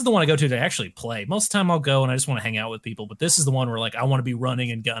 But this is the one I go to actually play. Most of the time I'll go and I just want to hang out with people. But this is the one where like I want to be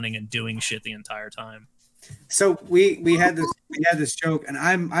running and gunning and doing shit the entire time. So we had this joke, and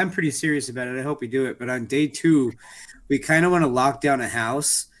I'm pretty serious about it. I hope we do it. But on day 2, we kind of want to lock down a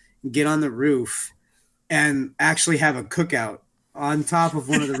house, get on the roof, and actually have a cookout on top of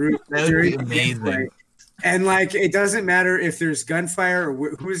one of the roofs. That would be amazing. And like, it doesn't matter if there's gunfire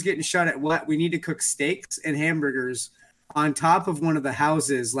or who's getting shot at what. We need to cook steaks and hamburgers on top of one of the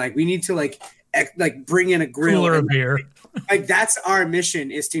houses. Like, we need to like bring in a grill. Cooler of beer. Like, that's our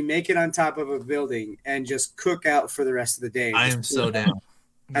mission, is to make it on top of a building and just cook out for the rest of the day. I am so down.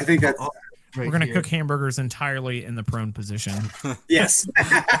 I think that's We're going to cook hamburgers entirely in the prone position. yes.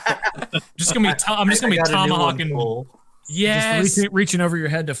 I'm just going to be tomahawking. Yes. Just reaching over your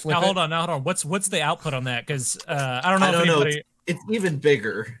head to flip now, hold on. What's the output on that? Because I don't know I if don't know. anybody. It's even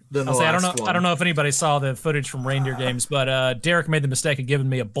bigger than the last one. I don't know if anybody saw the footage from Reindeer Games, but Derek made the mistake of giving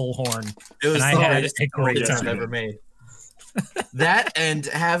me a bullhorn. It was and I had a great I've time. ever made. That and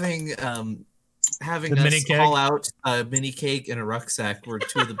having The mini us keg. haul out a mini cake and a rucksack were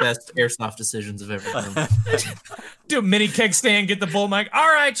two of the best airsoft decisions I've ever done. Do a mini keg stand, get the bull mic. All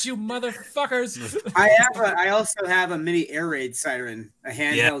right, you motherfuckers. I also have a mini air raid siren, a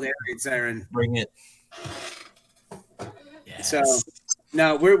handheld air raid siren. Bring it. Yes. So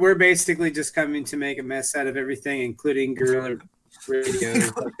no, we're basically just coming to make a mess out of everything, including guerrilla radio.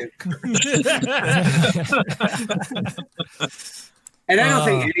 And I don't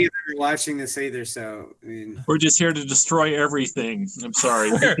think any of them are watching this either. So I mean, We're just here to destroy everything. I'm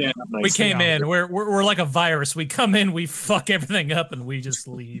sorry. We came in. We're like a virus. We come in, we fuck everything up, and we just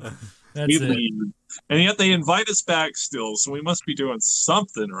leave. That's We it. leave. And yet they invite us back still, so we must be doing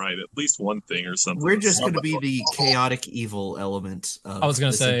something right, at least one thing or something. We're just going to be the chaotic evil element of I was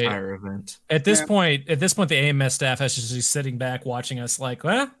gonna this say, entire event. At this point, the AMS staff has to be sitting back watching us, like,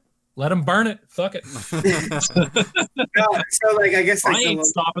 well, let them burn it. Fuck it. no, so like I guess like I ain't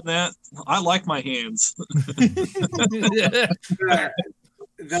stopping that. I like my hands.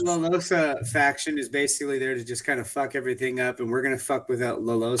 the Lolosa faction is basically there to just kind of fuck everything up, and we're gonna fuck without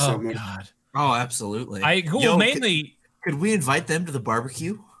Lolosa. Oh God. Oh, absolutely. Mainly. Could we invite them to the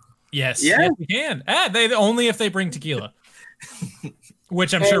barbecue? Yes. Yeah. Yes, we can. They only if they bring tequila,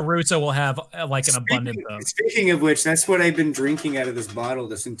 which I'm sure Russo will have like an abundance of. Speaking of which, that's what I've been drinking out of this bottle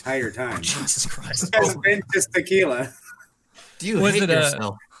this entire time. Jesus Christ. It has been just tequila. Do you Was hate it,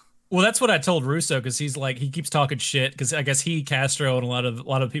 yourself? Well, that's what I told Russo, because he's like, he keeps talking shit, because I guess he, Castro, and a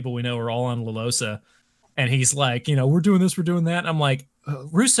lot of people we know are all on Lolosa, and he's like, we're doing this, we're doing that. And I'm like,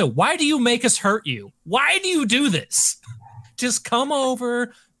 Russo, why do you make us hurt you? Why do you do this? Just come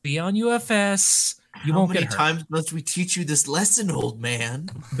over, be on UFS. You won't get hurt. How many times must we teach you this lesson, old man?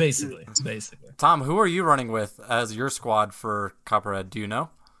 Basically. Tom, who are you running with as your squad for Copperhead? Do you know?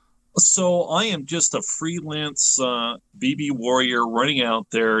 So I am just a freelance BB warrior running out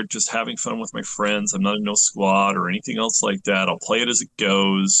there, just having fun with my friends. I'm not in no squad or anything else like that. I'll play it as it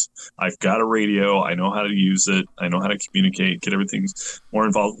goes. I've got a radio. I know how to use it. I know how to communicate, get everything more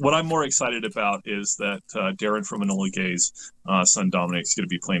involved. What I'm more excited about is that Darren from Enola Gay's son Dominic is going to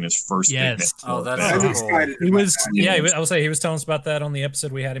be playing his first big match. Oh, that's I'm so excited. He was, about that. I will say he was telling us about that on the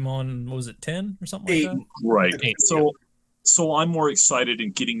episode we had him on. What was it, 10 or something like 8. that? Right. 8. So I'm more excited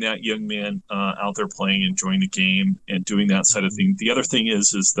in getting that young man out there playing, enjoying the game, and doing that side of thing. The other thing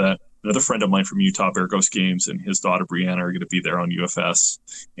is that another friend of mine from Utah, Bear Ghost Games, and his daughter Brianna are going to be there on UFS,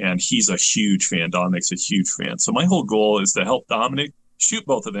 and he's a huge fan. Dominic's a huge fan. So my whole goal is to help Dominic shoot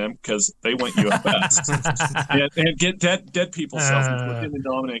both of them because they went UFS and get dead people selfies with him and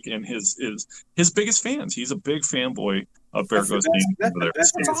Dominic and his biggest fans. He's a big fanboy of Bear Ghost Games over there.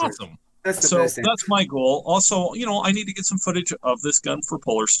 That's Awesome. That's the So best thing. that's my goal. Also, I need to get some footage of this gun for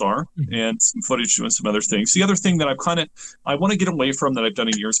Polar Star and some footage doing some other things. The other thing that I want to get away from that I've done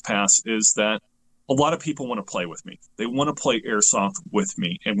in years past is that a lot of people want to play with me. They want to play airsoft with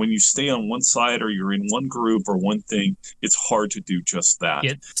me. And when you stay on one side or you're in one group or one thing, it's hard to do just that.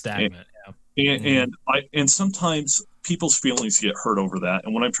 Get stagnant. Yeah. And sometimes people's feelings get hurt over that.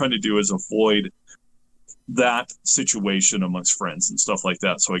 And what I'm trying to do is avoid that situation amongst friends and stuff like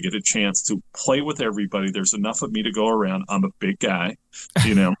that. So I get a chance to play with everybody. There's enough of me to go around. I'm a big guy,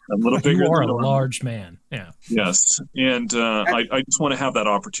 I'm a little bigger. You are a large man. Yeah. Yes. And I just want to have that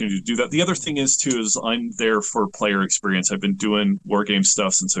opportunity to do that. The other thing is I'm there for player experience. I've been doing war game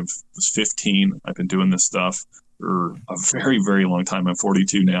stuff since I was 15. I've been doing this stuff for a very, very long time. I'm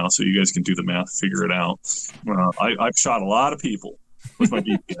 42 now, so you guys can do the math, figure it out. I've shot a lot of people with my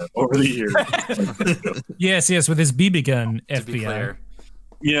BB gun over the years. Yes, with his BB gun, FBI.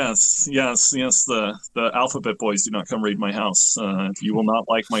 Yes. The Alphabet Boys do not come raid my house. You will not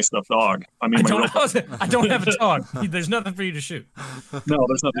like my stuffed dog. I mean, I don't have a dog. There's nothing for you to shoot. No,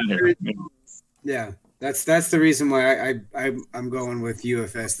 there's nothing here. Yeah, that's the reason why I'm going with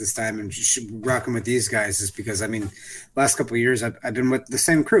UFS this time and rocking with these guys is because last couple of years I've been with the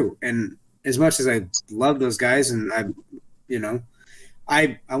same crew, and as much as I love those guys and I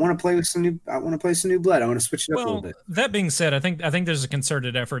want to play with some new. I want to play some new blood. I want to switch it up a little bit. That being said, I think there's a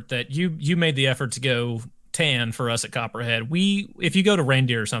concerted effort that you made the effort to go tan for us at Copperhead. If you go to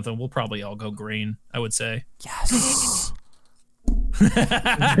Reindeer or something, we'll probably all go green. I would say. Yes. Do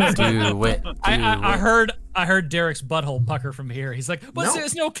it. I heard Derek's butthole pucker from here. He's like, "But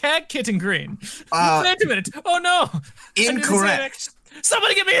there's no cat kitten green." Wait a minute. Oh no. Incorrect.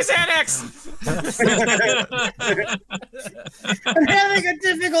 Somebody give me his Xanax! I'm having a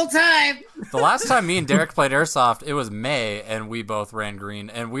difficult time. The last time me and Derek played Airsoft, it was May, and we both ran green.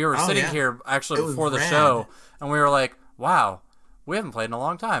 And we were sitting here actually before the show, and we were like, wow, we haven't played in a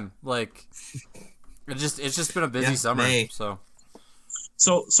long time. Like, it's just been a busy summer. May.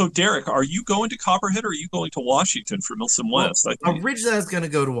 So Derek, are you going to Copperhead or are you going to Washington for Milsim West? Originally I was going to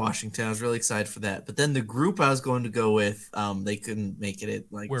go to Washington. I was really excited for that. But then the group I was going to go with, they couldn't make it.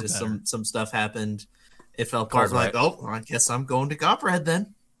 Some stuff happened. It fell apart. Like, I guess I'm going to Copperhead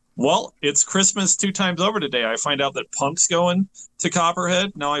then. Well, it's Christmas 2 times over today. I find out that Punk's going to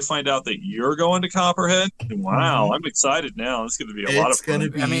Copperhead. Now I find out that you're going to Copperhead. Wow, I'm excited now. It's going to be a lot of fun.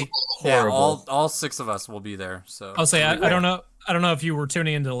 It's going to be horrible. All 6 of us will be there. So I'll say I don't know. I don't know if you were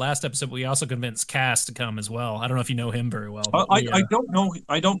tuning into the last episode, but we also convinced Cass to come as well. I don't know if you know him very well. I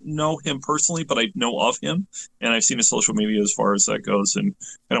don't know him personally, but I know of him, and I've seen his social media as far as that goes, and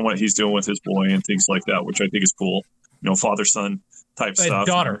kind of what he's doing with his boy and things like that, which I think is cool. Father-son type stuff.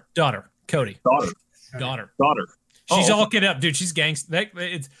 Daughter, Cody. Daughter. She's all get up, dude. She's gangster.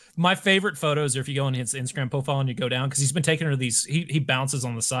 It's my favorite photos are if you go on his Instagram profile and you go down, because he's been taking her to these. He bounces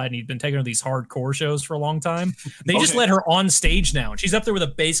on the side, and he's been taking her to these hardcore shows for a long time. They just let her on stage now, and she's up there with a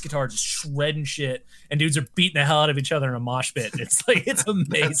bass guitar, just shredding shit, and dudes are beating the hell out of each other in a mosh pit. It's like it's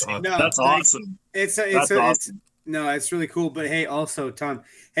amazing. That's awesome. It's awesome. It's really cool. But hey, also Tom,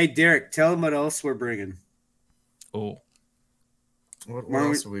 hey Derek, tell them what else we're bringing. Oh, what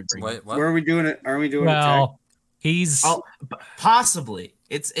else are we bringing? Wait, what? Where are we doing it? Are we doing it? He's possibly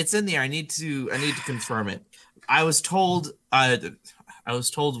it's in there. I need to confirm it. I was told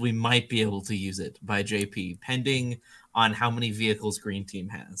we might be able to use it by JP, pending on how many vehicles Green Team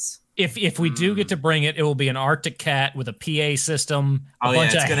has. If we do get to bring it, it will be an Arctic Cat with a PA system,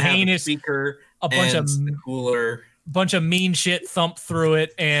 bunch of heinous speaker, a bunch of cooler, bunch of mean shit thumped through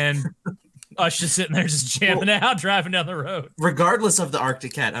it, and us just sitting there just jamming out, driving down the road. Regardless of the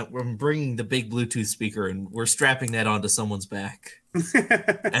Arctic Cat, I'm bringing the big Bluetooth speaker, and we're strapping that onto someone's back. And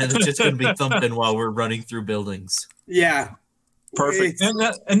it's just going to be thumping while we're running through buildings. Yeah. Perfect. And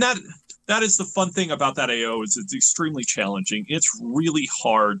that is the fun thing about that AO is it's extremely challenging. It's really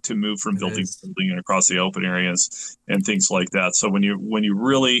hard to move from building to building and across the open areas and things like that. So when you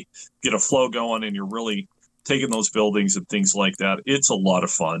really get a flow going and you're really taking those buildings and things like that, it's a lot of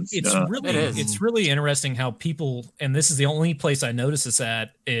fun. It's really interesting how people, and this is the only place I notice this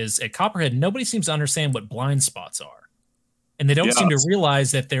at, is at Copperhead. Nobody seems to understand what blind spots are, and they don't seem to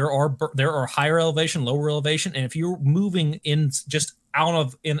realize that there are higher elevation, lower elevation, and if you're moving in just out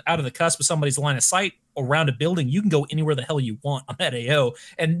of the cusp of somebody's line of sight around a building, you can go anywhere the hell you want on that AO,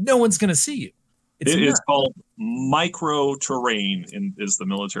 and no one's going to see you. It's called micro terrain, is the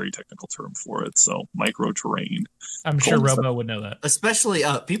military technical term for it. So micro terrain. I'm sure Robo would know that. Especially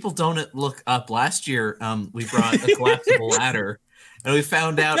people don't look up. Last year, we brought a collapsible ladder, and we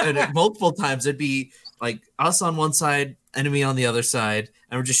found out and multiple times it'd be like us on one side, enemy on the other side,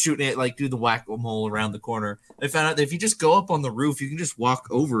 and we're just shooting it like do the whack-a-mole around the corner. I found out that if you just go up on the roof, you can just walk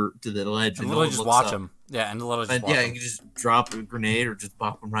over to the ledge and literally just watch them. Yeah, and literally just watch them. You can just drop a grenade or just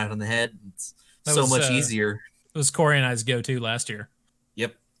bop them right on the head. It's so much easier. It was Corey and I's go-to last year.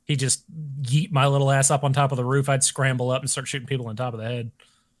 Yep. He just yeet my little ass up on top of the roof. I'd scramble up and start shooting people on top of the head.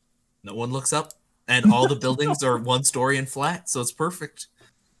 No one looks up, and all the buildings are one story and flat, so it's perfect.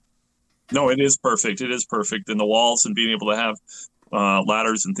 No, it is perfect. It is perfect. And the walls and being able to have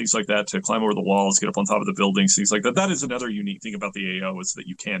ladders and things like that to climb over the walls, get up on top of the buildings, things like that. That is another unique thing about the AO is that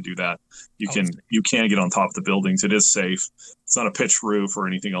you can do that. You can get on top of the buildings. It is safe. It's not a pitched roof or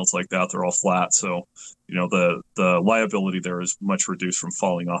anything else like that. They're all flat. So, the liability there is much reduced from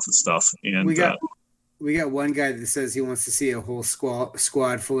falling off of stuff. And we got one guy that says he wants to see a whole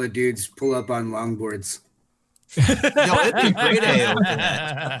squad full of dudes pull up on longboards. It'd be a great AO.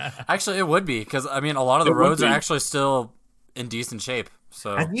 Actually, it would be because a lot of the roads are actually still in decent shape.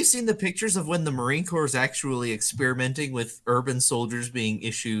 So, have you seen the pictures of when the Marine Corps is actually experimenting with urban soldiers being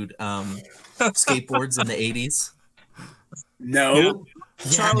issued skateboards in the 80s? No.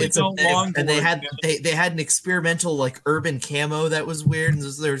 Yeah, they had an experimental like urban camo that was weird, and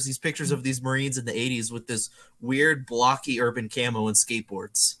there's these pictures of these Marines in the 80s with this weird blocky urban camo and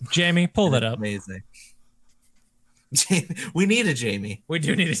skateboards. Jamie, pull that up. Amazing. We need a Jamie. We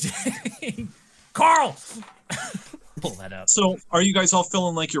do need a Jamie. Carl, pull that up. So, are you guys all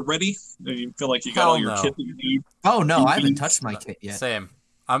feeling like you're ready? Do you feel like you got all your kit that you need? Oh no, I haven't touched my kit yet. Same.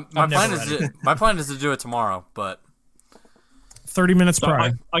 My plan is to do it tomorrow, but 30 minutes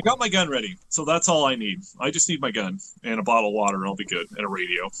prior. I got my gun ready, so that's all I need. I just need my gun and a bottle of water, and I'll be good, and a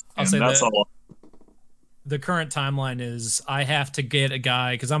radio. I'll say that's all. The current timeline is I have to get a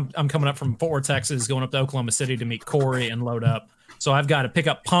guy because I'm coming up from Fort Worth, Texas, going up to Oklahoma City to meet Corey and load up. So I've got to pick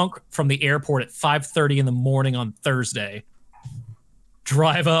up Punk from the airport at 5:30 in the morning on Thursday,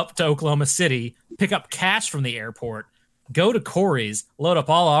 drive up to Oklahoma City, pick up Cash from the airport, go to Corey's, load up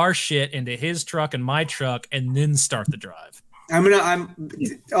all our shit into his truck and my truck, and then start the drive. I'm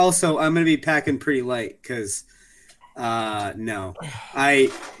gonna be packing pretty light because no,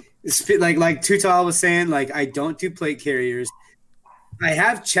 like Tutal was saying, like I don't do plate carriers. I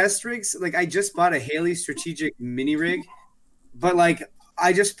have chest rigs. Like I just bought a Haley Strategic mini rig, but like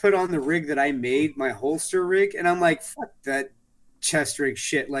I just put on the rig that I made, my holster rig, and I'm like, fuck that chest rig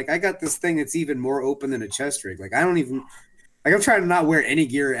shit. Like I got this thing that's even more open than a chest rig. Like I'm trying to not wear any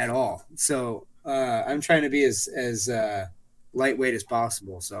gear at all. So I'm trying to be as lightweight as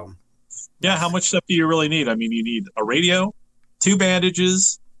possible. So yeah, how much stuff do you really need? You need a radio, 2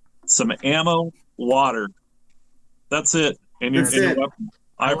 bandages, some ammo, water. That's it. And your weapon.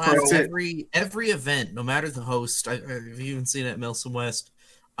 Every event, no matter the host, I've even seen it at Milsom West,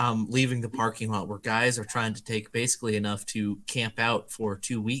 leaving the parking lot where guys are trying to take basically enough to camp out for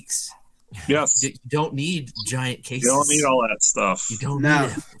 2 weeks. Yes. You don't need giant cases. You don't need all that stuff. You don't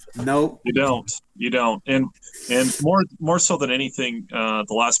need it. Nope. You don't. And more so than anything, the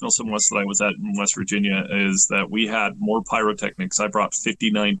last Milsom West that I was at in West Virginia is that we had more pyrotechnics. I brought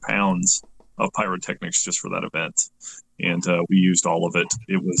 59 pounds of pyrotechnics just for that event. And we used all of it.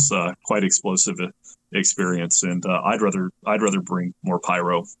 It was quite explosive experience, and I'd rather bring more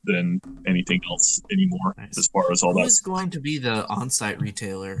pyro than anything else anymore. Nice. As far as all that. Who's going to be the on-site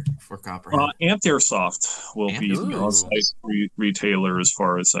retailer for Copperhead? Amped Airsoft will be the on-site retailer as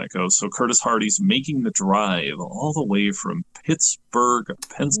far as that goes. So Curtis Hardy's making the drive all the way from Pittsburgh,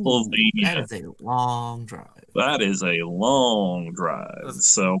 Pennsylvania. That is a long drive. That is a long drive.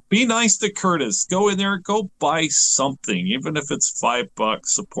 So be nice to Curtis. Go in there, go buy something, even if it's $5.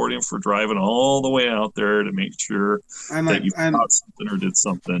 Support him for driving all the way out there to make sure that you got something or did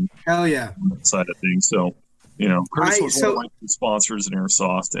something. Hell yeah. On that side of things. So, Curtis was one of my sponsors in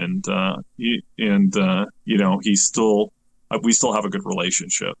Airsoft, and we still have a good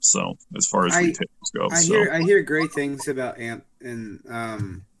relationship. So as far as retailers go, I hear great things about AMP, and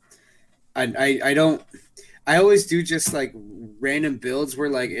I always do just like random builds where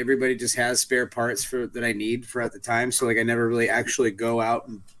like everybody just has spare parts that I need for at the time. So like I never really actually go out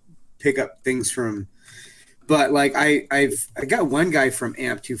and pick up things from. But like I got one guy from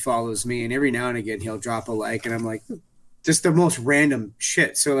AMP who follows me, and every now and again he'll drop a like, and I'm like, just the most random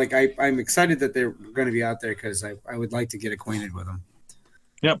shit. So like I'm excited that they're going to be out there because I would like to get acquainted with them.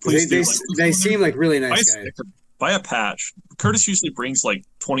 Yeah, please do. They seem like really nice guys. Buy a patch. Curtis usually brings like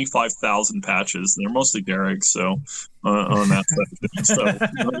 25,000 patches. They're mostly Derek, so on that side of things.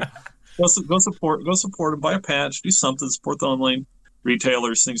 So go support them. Buy a patch. Do something. Support the online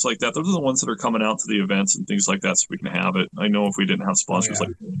retailers, things like that. Those are the ones that are coming out to the events and things like that, so we can have it. I know if we didn't have sponsors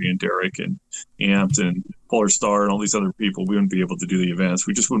like me and Derek and Amped and Polar Star and all these other people, we wouldn't be able to do the events.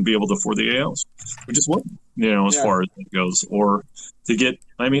 We just wouldn't be able to afford the AOs. We just wouldn't, as far as it goes. Or to get,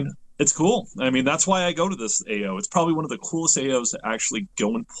 it's cool. That's why I go to this AO. It's probably one of the coolest AOs to actually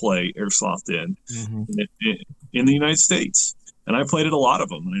go and play Airsoft in the United States. And I played at a lot of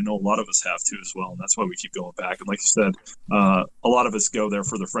them, and I know a lot of us have too as well. And that's why we keep going back. And like you said, a lot of us go there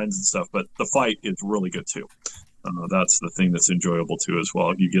for the friends and stuff, but the fight is really good too. That's the thing that's enjoyable too as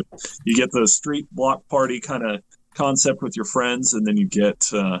well. You get the street block party kind of concept with your friends, and then you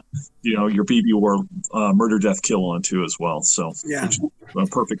get your BB War murder death kill on too as well. So yeah, a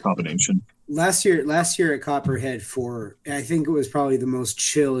perfect combination. Last year at Copperhead 4, I think it was probably the most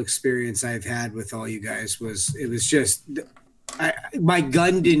chill experience I've had with all you guys. It was just my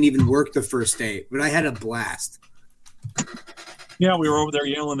gun didn't even work the first day, but I had a blast. Yeah, we were over there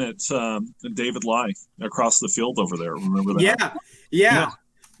yelling at David Lai across the field over there. Remember that? Yeah.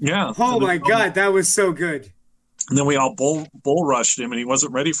 Oh my God, that was so good. And then we all bull rushed him, and he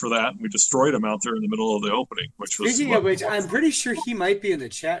wasn't ready for that. And we destroyed him out there in the middle of the opening, which was. Speaking of which, I'm pretty sure he might be in the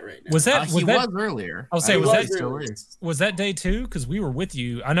chat right now. Was that? He was earlier. I'll say was that day 2? Because we were with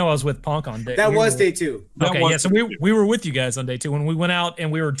you. I know I was with Punk on day. That was day 2. Okay, yeah. So we were with you guys on day 2 when we went out and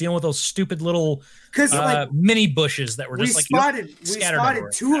we were dealing with those stupid little mini bushes that were just we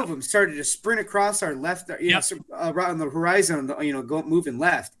spotted 2 of them started to sprint across our left, right on the horizon, moving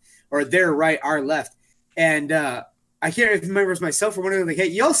left, or their right, our left. And I can't remember if it was myself or one of them, like, hey,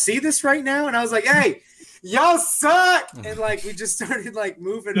 y'all see this right now? And I was like, hey, y'all suck. And we just started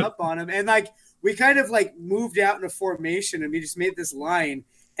moving up on them. And we kind of moved out in a formation and we just made this line.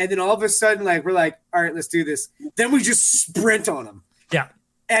 And then all of a sudden, we're like, all right, let's do this. Then we just sprint on them. Yeah.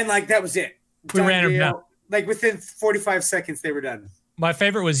 And that was it. We ran them down. Within 45 seconds, they were done. My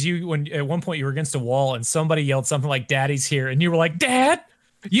favorite was you when at one point you were against a wall and somebody yelled something like "Daddy's here," and you were like, "Dad,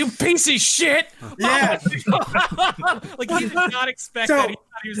 you piece of shit!" Yeah, he did not expect that. He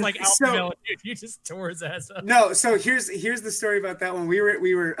thought he was out you just tore his ass up. No, so here's the story about that one. We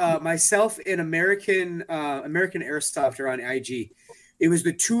were myself and American Airsoft on IG. It was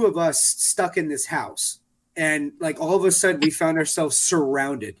the 2 of us stuck in this house, and all of a sudden we found ourselves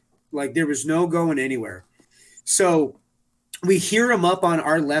surrounded. There was no going anywhere. So we hear them up on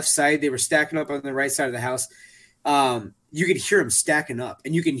our left side. They were stacking up on the right side of the house. You could hear them stacking up,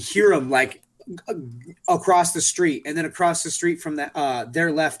 and you can hear them across the street, and then across the street from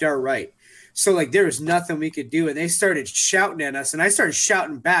their left, our right. So there was nothing we could do, and they started shouting at us, and I started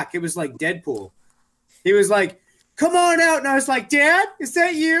shouting back. It was like Deadpool. He was like, "Come on out," and I was like, "Dad, is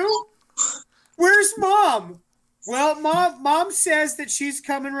that you? Where's Mom?" Well, mom says that she's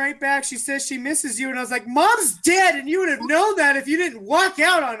coming right back. She says she misses you. And I was like, Mom's dead. And you would have known that if you didn't walk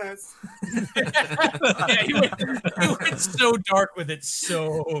out on us. Yeah, you went so dark with it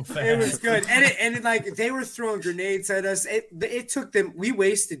so fast. It was good. And they were throwing grenades at us. It took them, we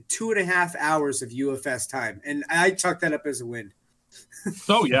wasted 2.5 hours of UFS time. And I chalk that up as a win.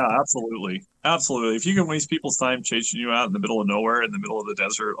 Oh, yeah, absolutely. Absolutely. If you can waste people's time chasing you out in the middle of nowhere, in the middle of the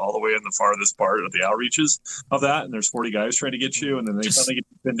desert, all the way in the farthest part of the outreaches of that, and there's 40 guys trying to get you, and then they finally get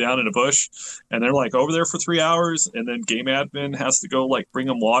pinned down in a bush, and they're over there for 3 hours, and then game admin has to go bring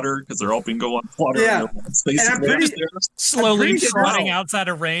them water because they're all bingo on water. Yeah. And slowly trotting outside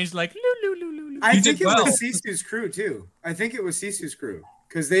of range, loo. I think it was Sisu's crew, too. I think it was Sisu's crew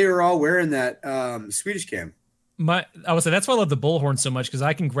because they were all wearing that Swedish cam. I would say that's why I love the Bullhorn so much, because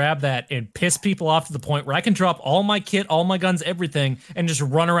I can grab that and piss people off to the point where I can drop all my kit, all my guns, everything, and just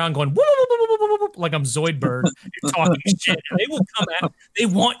run around going whoop, whoop, whoop, whoop, whoop, like I'm Zoidberg and talking shit. And they will come at. They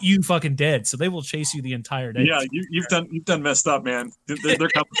want you fucking dead, so they will chase you the entire day. Yeah, you've done messed up, man. They're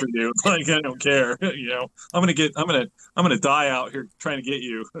coming for you. I don't care. I'm gonna die out here trying to get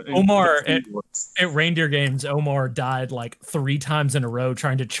you. Omar at reindeer games, Omar died 3 times in a row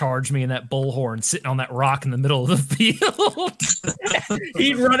trying to charge me in that Bullhorn, sitting on that rock in the middle of the field.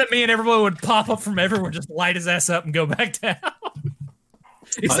 He'd run at me and everyone would pop up from everywhere, just light his ass up and go back down.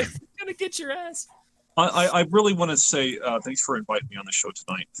 He's like, I'm gonna get your ass. I really want to say thanks for inviting me on the show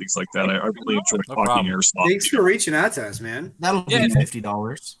tonight. Things like that. I really enjoyed talking airsoft. Thanks for reaching out to us, man. That'll be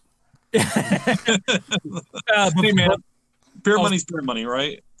 $50. Hey man, beer money's beer money,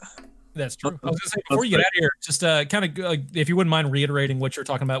 right? That's true. I was gonna say, before you get out of here, just kind of if you wouldn't mind reiterating what you're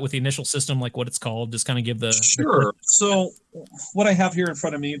talking about with the initial system, what it's called, just kind of give the sure. So what I have here in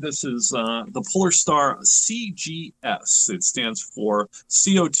front of me, this is the Polar Star CGS. It stands for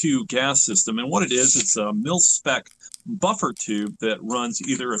CO2 gas system, and what it is, it's a mil-spec buffer tube that runs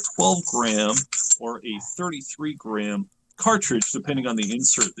either a 12 gram or a 33 gram cartridge, depending on the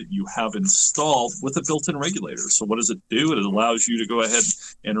insert that you have installed, with a built-in regulator. So what does it do? It allows you to go ahead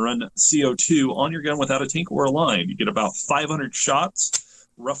and run CO2 on your gun without a tank or a line. You get about 500 shots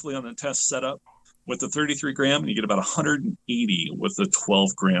roughly on the test setup with the 33 gram, and you get about 180 with the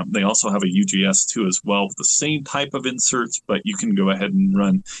 12 gram. They also have a UGS too as well with the same type of inserts, but you can go ahead and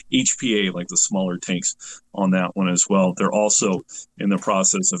run HPA, like the smaller tanks, on that one as well. They're also in the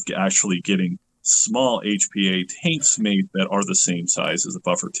process of actually getting small HPA tanks made that are the same size as a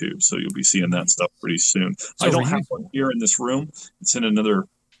buffer tube. So you'll be seeing that stuff pretty soon. I don't have one here in this room. It's in another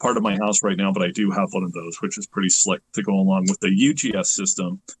part of my house right now, but I do have one of those, which is pretty slick to go along with the UGS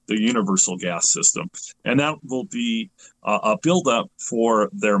system, the universal gas system. And that will be a build-up for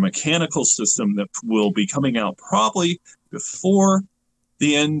their mechanical system that will be coming out probably before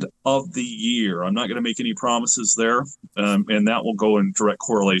the end of the year. I'm not going to make any promises there, and that will go in direct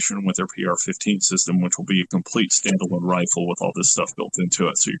correlation with their PR-15 system, which will be a complete standalone rifle with all this stuff built into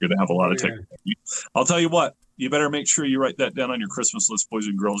it. So you're going to have a lot of technology. I'll tell you what, you better make sure you write that down on your Christmas list, boys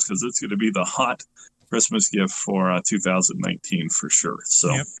and girls, because it's going to be the hot Christmas gift for 2019 for sure. So,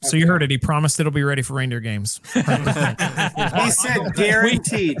 So you heard it. He promised it'll be ready for reindeer games. He said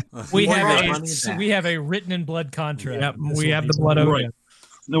guaranteed. We have a written in blood contract. Yep, we have the blood over it.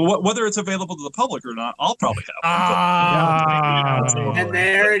 Now, whether it's available to the public or not, I'll probably have one. And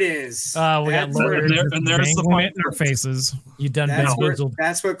there it is. We got lawyers and there's the point in our faces. You done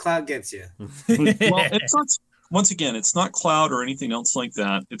that's what clout gets you. Well, it's not. Once again, it's not cloud or anything else like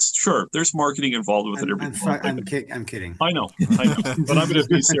that. It's sure there's marketing involved with it. I'm kidding. I know, but I'm going to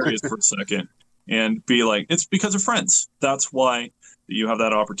be serious for a second and be like, it's because of friends. That's why you have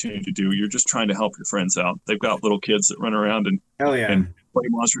that opportunity to do. You're just trying to help your friends out. They've got little kids that run around and play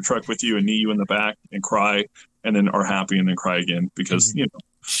monster truck with you and knee you in the back and cry and then are happy and then cry again because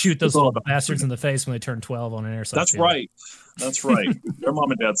shoot those little bastards in the face when they turn 12 on an airsoft. That's right. Their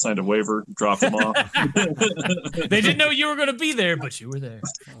mom and dad signed a waiver, dropped them off. They didn't know you were going to be there, but you were there.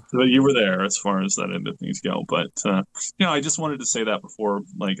 So you were there as far as that end of things go. But I just wanted to say that before.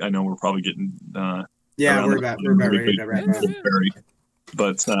 Like, I know we're probably getting we're about ready to wrap up.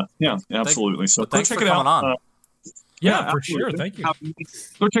 But absolutely. So thanks for coming on. Yeah, for sure. Thank you.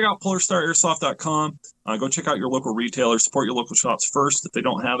 Go check out PolarStarAirsoft.com. Go check out your local retailer. Support your local shops first. If they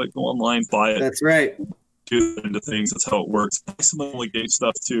don't have it, go online, buy it. That's right. Do into things. That's how it works. Buy some of the gay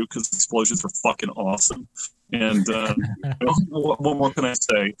stuff too, because explosions are fucking awesome. And what more can I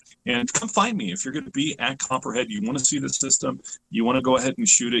say? And come find me if you're going to be at Copperhead. You want to see the system. You want to go ahead and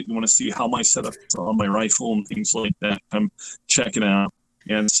shoot it. You want to see how my setup is on my rifle and things like that. Come check it out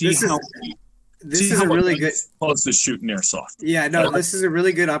and see how. This is a really good. Plus, the shooting airsoft. Yeah, no, this is a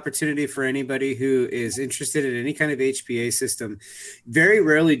really good opportunity for anybody who is interested in any kind of HPA system. Very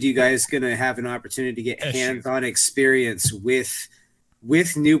rarely do you guys going to have an opportunity to get hands-on experience with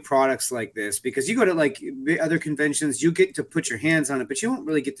new products like this, because you go to like other conventions, you get to put your hands on it, but you don't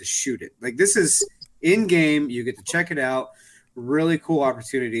really get to shoot it. Like, this is in game. You get to check it out. Really cool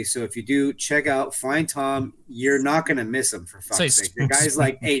opportunity. So if you do find Tom, you're not going to miss him, for fuck's sake. The guy's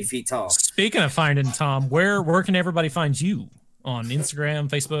like 8 feet tall. Speaking of finding Tom, where can everybody find you? On Instagram,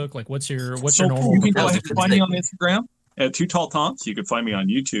 Facebook? Like, what's your normal? You can go ahead and find me on Instagram at Two Tall Toms. You can find me on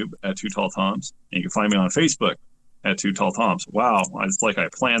YouTube at Two Tall Toms, and you can find me on Facebook at Two Tall Toms. Wow, it's like I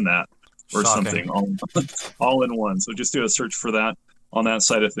planned that or something all in one. So just do a search for that on that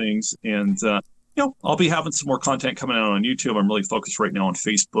side of things, and I'll be having some more content coming out on YouTube. I'm really focused right now on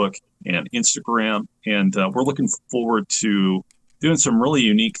Facebook and Instagram, and we're looking forward to doing some really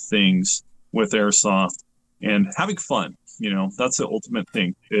unique things with airsoft and having fun. That's the ultimate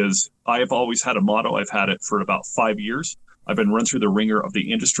thing. Is I've always had a motto. I've had it for about 5 years. I've been run through the ringer of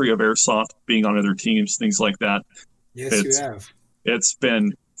the industry of airsoft, being on other teams, things like that. Yes, you have. It's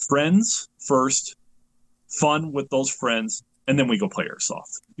been friends first, fun with those friends, and then we go play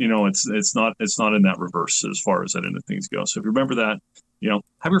airsoft. It's not in that reverse as far as that end of things go. So if you remember that,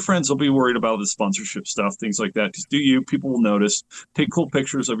 have your friends. They'll be worried about the sponsorship stuff, things like that. Just do you. People will notice. Take cool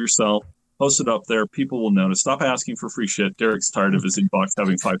pictures of yourself. Post it up there. People will notice. Stop asking for free shit. Derek's tired of his inbox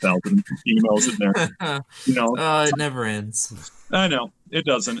having 5,000 emails in there. It never ends. I know it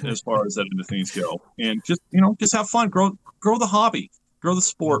doesn't, as far as that end of things go. And just have fun. Grow the hobby. Grow the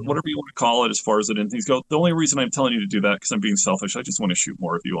sport, whatever you want to call it, as far as that end things go. The only reason I'm telling you to do that because I'm being selfish. I just want to shoot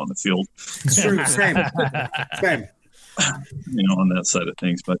more of you on the field. Same. On that side of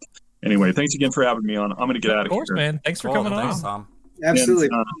things. But anyway, thanks again for having me on. I'm going to get out of here. Of course, man. Thanks for coming on. Thanks, Tom. Absolutely.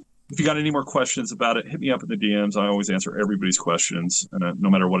 And, if you got any more questions about it, hit me up in the DMs. I always answer everybody's questions, and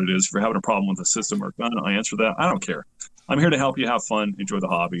no matter what it is. If you're having a problem with the system or gun, I answer that. I don't care. I'm here to help you have fun, enjoy the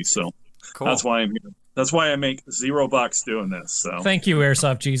hobby. So That's why I'm here. That's why I make $0 doing this. So thank you,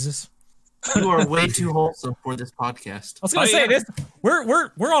 Airsoft Jesus. You are way too wholesome for this podcast. I was going to say this.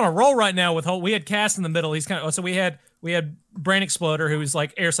 We're on a roll right now with we had Cass in the middle. He's kind of so we had Brain Exploder, who was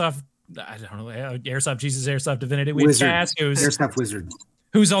like Airsoft. I don't know, Airsoft Jesus, Airsoft Divinity. We had Cass, who's Airsoft Wizard.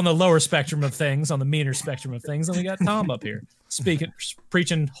 who's on the lower spectrum of things, on the meaner spectrum of things, and we got Tom up here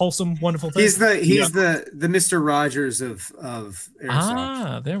preaching wholesome, wonderful things. He's the Mr. Rogers of Airsoft.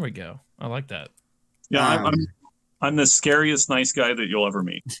 Ah, there we go. I like that. Yeah, I'm the scariest nice guy that you'll ever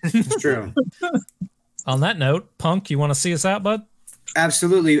meet. It's true. On that note, Punk, you want to see us out, bud?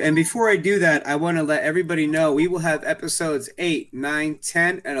 Absolutely. And before I do that, I want to let everybody know we will have episodes 8, 9,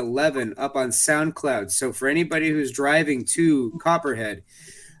 10, and 11 up on SoundCloud. So for anybody who's driving to Copperhead,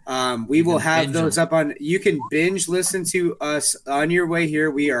 we will have those up on. You can binge listen to us on your way here.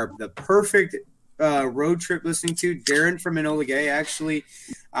 We are the perfect road trip listening to. Darren from Enola Gay actually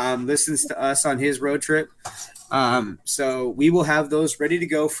listens to us on his road trip. So we will have those ready to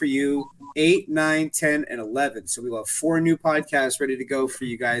go for you, 8, 9, 10, and 11. So we will have 4 new podcasts ready to go for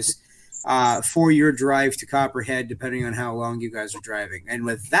you guys for your drive to Copperhead, depending on how long you guys are driving. And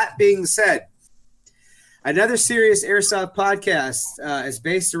with that being said, another serious Airsoft podcast is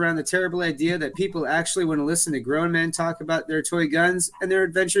based around the terrible idea that people actually want to listen to grown men talk about their toy guns and their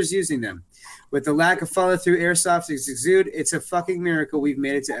adventures using them. With the lack of follow-through Airsoft exude, it's a fucking miracle we've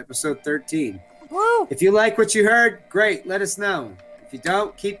made it to episode 13. Woo! If you like what you heard, great, let us know. If you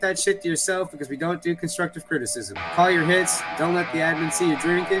don't, keep that shit to yourself because we don't do constructive criticism. Call your hits, don't let the admin see you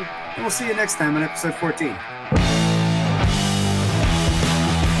drinking, and we'll see you next time on episode 14.